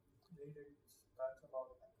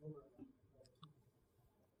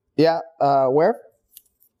 Yeah, where?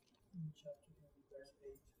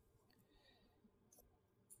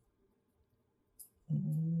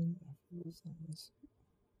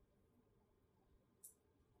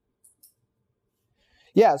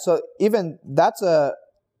 Yeah, so even that's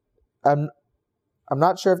I'm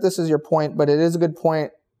not sure if this is your point, but it is a good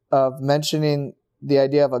point of mentioning the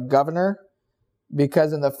idea of a governor,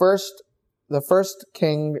 because in the first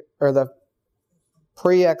king, or the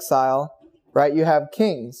pre-exile, right, you have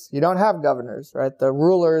kings. You don't have governors, right? The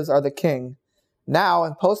rulers are the king. Now,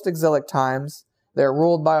 in post-exilic times, they're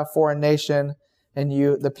ruled by a foreign nation, and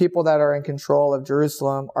the people that are in control of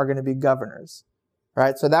Jerusalem are going to be governors,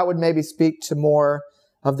 right? So that would maybe speak to more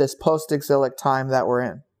of this post-exilic time that we're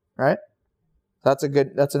in, right?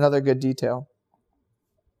 That's another good detail.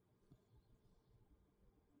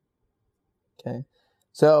 Okay.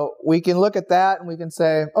 So we can look at that and we can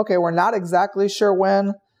say, okay, we're not exactly sure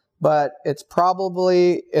when, but it's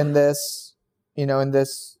probably in this,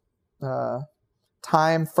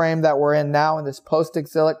 time frame that we're in now, in this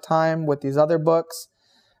post-exilic time with these other books.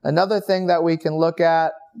 Another thing that we can look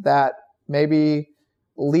at that maybe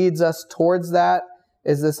leads us towards that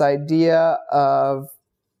is this idea of,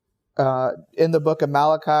 in the book of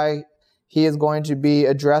Malachi, he is going to be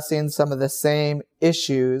addressing some of the same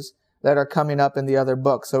issues that are coming up in the other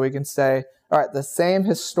books. So we can say, all right, the same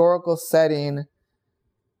historical setting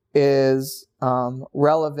is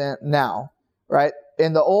relevant now, right?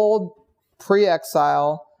 In the old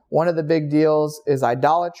pre-exile, one of the big deals is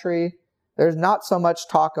idolatry. There's not so much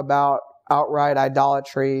talk about outright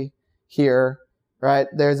idolatry here, right?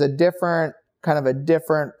 There's a different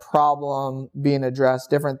problem being addressed,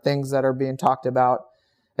 different things that are being talked about.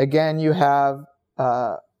 Again, you have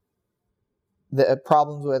the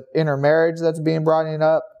problems with intermarriage that's being brought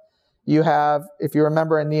up. You have, if you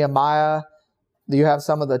remember in Nehemiah, you have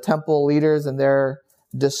some of the temple leaders and they're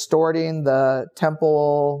distorting the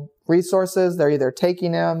temple resources. They're either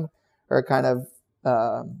taking them or kind of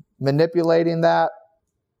manipulating that.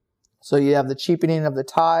 So you have the cheapening of the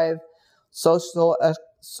tithe,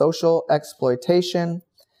 social exploitation,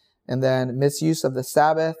 and then misuse of the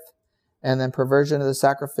Sabbath, and then perversion of the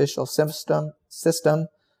sacrificial system.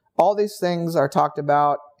 All these things are talked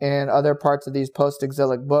about in other parts of these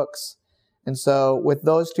post-exilic books. And so with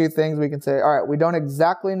those two things, we can say, all right, we don't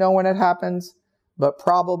exactly know when it happens, but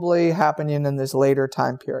probably happening in this later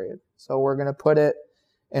time period. So we're going to put it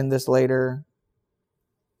in this later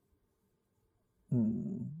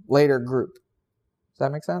group. Does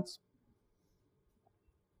that make sense?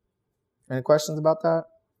 Any questions about that?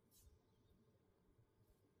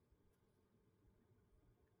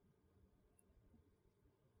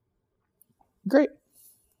 Great.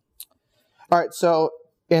 All right, so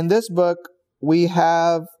in this book, we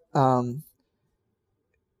have, in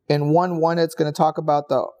 1:1, it's going to talk about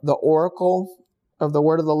the oracle of the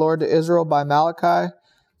word of the Lord to Israel by Malachi.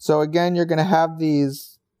 So again, you're going to have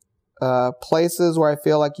these places where I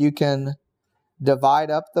feel like you can divide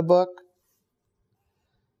up the book.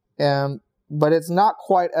 But it's not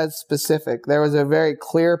quite as specific. There was a very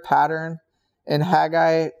clear pattern in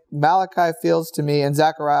Haggai. Malachi feels to me, and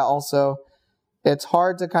Zechariah also, it's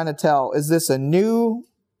hard to kind of tell, is this a new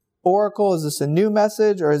oracle? Is this a new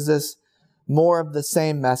message? Or is this more of the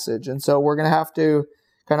same message? And so we're going to have to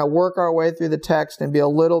kind of work our way through the text and be a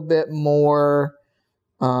little bit more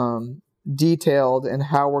detailed in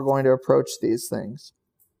how we're going to approach these things.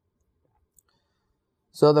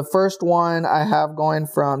 So the first one I have going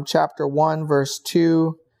from chapter 1, verse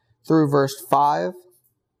 2 through verse 5.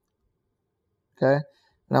 Okay?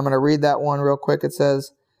 And I'm going to read that one real quick. It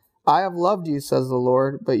says, I have loved you, says the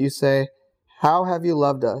Lord, but you say, how have you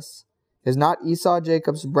loved us? Is not Esau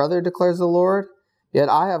Jacob's brother, declares the Lord? Yet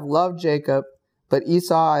I have loved Jacob, but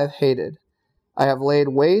Esau I have hated. I have laid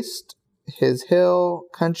waste his hill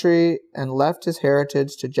country and left his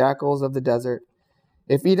heritage to jackals of the desert.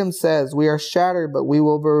 If Edom says, we are shattered, but we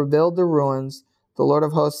will rebuild the ruins, the Lord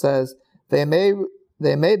of hosts says, they may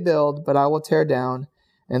build, but I will tear down,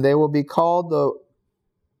 and they will be called the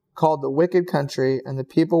wicked country, and the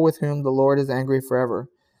people with whom the Lord is angry forever.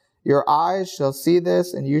 Your eyes shall see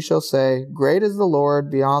this, and you shall say, great is the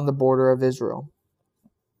Lord beyond the border of Israel.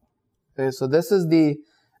 Okay, so this is the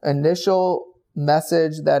initial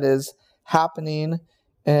message that is happening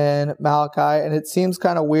in Malachi, and it seems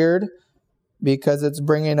kind of weird because it's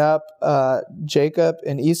bringing up Jacob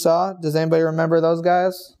and Esau. Does anybody remember those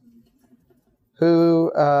guys?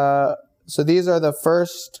 So these are the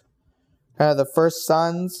first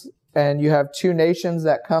sons, and you have two nations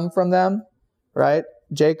that come from them, right?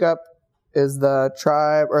 Jacob is the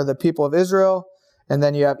tribe or the people of Israel, and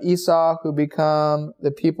then you have Esau who become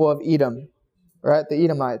the people of Edom, right? The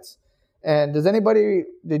Edomites. And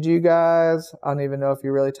did you guys, I don't even know if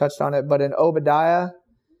you really touched on it, but in Obadiah,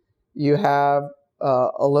 you have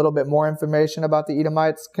a little bit more information about the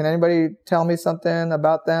Edomites. Can anybody tell me something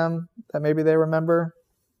about them that maybe they remember?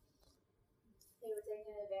 They were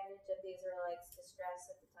taking advantage of the Israelites' distress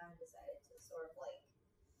at the time, decided to sort of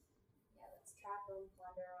let's trap them,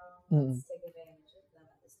 plunder them, let's take advantage of them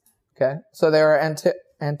at this time. Okay, so they were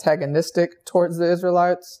antagonistic towards the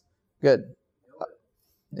Israelites. Good.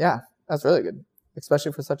 Yeah, that's really good,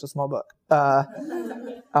 especially for such a small book.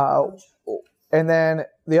 And then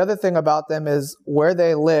the other thing about them is where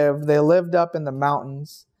they lived up in the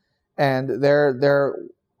mountains, and the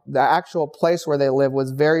actual place where they lived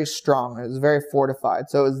was very strong. It was very fortified.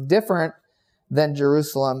 So it was different than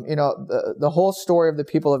Jerusalem. You know, the whole story of the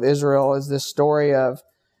people of Israel is this story of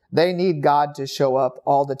they need God to show up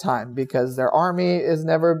all the time because their army is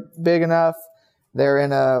never big enough. They're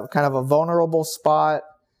in a kind of a vulnerable spot.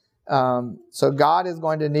 So God is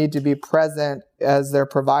going to need to be present as their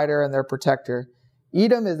provider and their protector.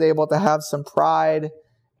 Edom is able to have some pride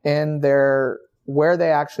in their where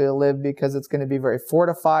they actually live because it's going to be very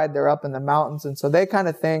fortified. They're up in the mountains. And so they kind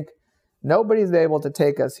of think nobody's able to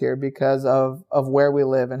take us here because of where we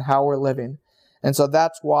live and how we're living. And so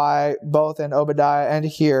that's why both in Obadiah and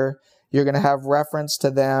here, you're going to have reference to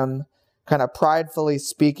them kind of pridefully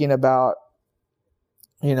speaking about,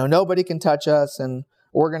 nobody can touch us and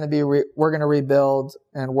we're going to rebuild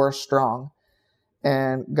and we're strong.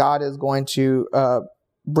 And God is going to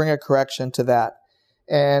bring a correction to that.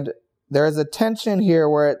 And there is a tension here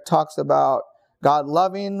where it talks about God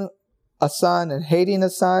loving a son and hating a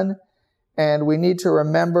son. And we need to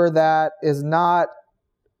remember that is not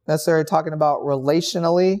necessarily talking about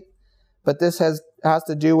relationally, but this has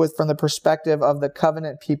to do with from the perspective of the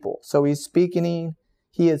covenant people. So he is speaking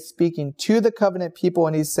to the covenant people,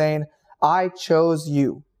 and he's saying, I chose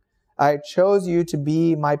you. I chose you to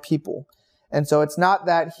be my people. And so it's not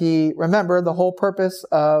that remember, the whole purpose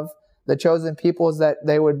of the chosen people is that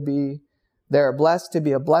they're blessed to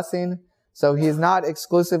be a blessing. So he's not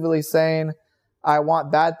exclusively saying, I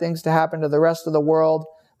want bad things to happen to the rest of the world,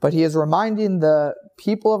 but he is reminding the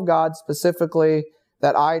people of God specifically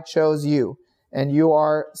that I chose you and you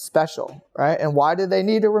are special, right? And why do they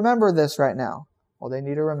need to remember this right now? Well, they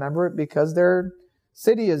need to remember it because their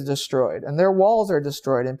city is destroyed and their walls are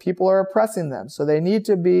destroyed and people are oppressing them. So they need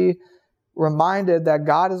to be reminded that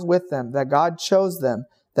God is with them, that God chose them,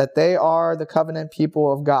 that they are the covenant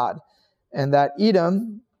people of God, and that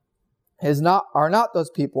Edom are not those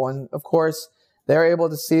people. And of course, they're able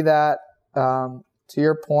to see that, to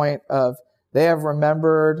your point of they have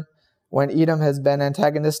remembered when Edom has been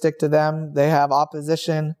antagonistic to them. They have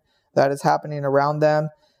opposition that is happening around them.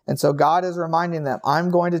 And so God is reminding them, I'm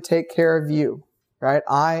going to take care of you, right?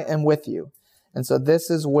 I am with you. And so this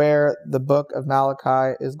is where the book of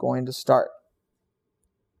Malachi is going to start.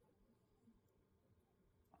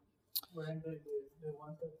 When they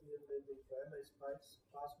wanted the Israelites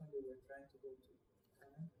pass when they were trying to go to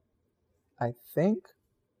Canaan? I think.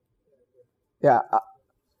 Yeah.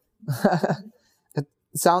 It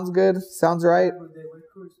sounds good. Sounds right. But they were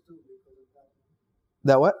cursed too because of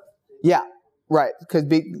that. That what? Yeah. Right.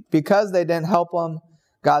 Because they didn't help them,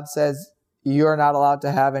 God says, you're not allowed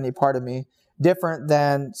to have any part of me. Different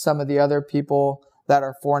than some of the other people that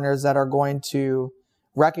are foreigners that are going to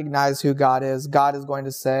recognize who God is. God is going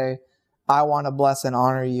to say, I want to bless and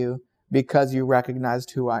honor you because you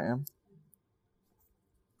recognized who I am.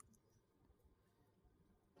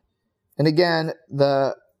 And again,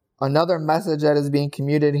 another message that is being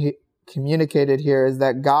communicated here is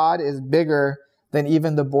that God is bigger than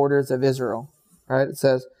even the borders of Israel. Right? It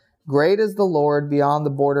says, great is the Lord beyond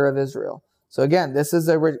the border of Israel. So again, this is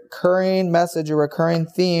a recurring message, a recurring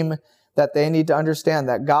theme that they need to understand,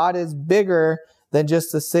 that God is bigger than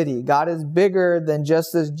just the city. God is bigger than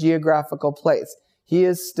just this geographical place. He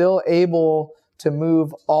is still able to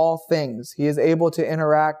move all things. He is able to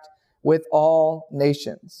interact with all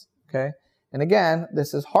nations. Okay? And again,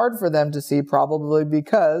 this is hard for them to see probably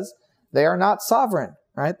because they are not sovereign,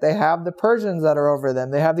 right? They have the Persians that are over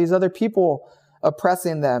them. They have these other people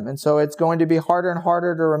oppressing them. And so it's going to be harder and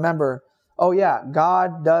harder to remember, oh yeah,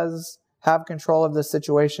 God does have control of the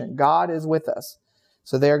situation. God is with us.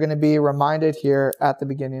 So they are going to be reminded here at the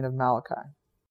beginning of Malachi.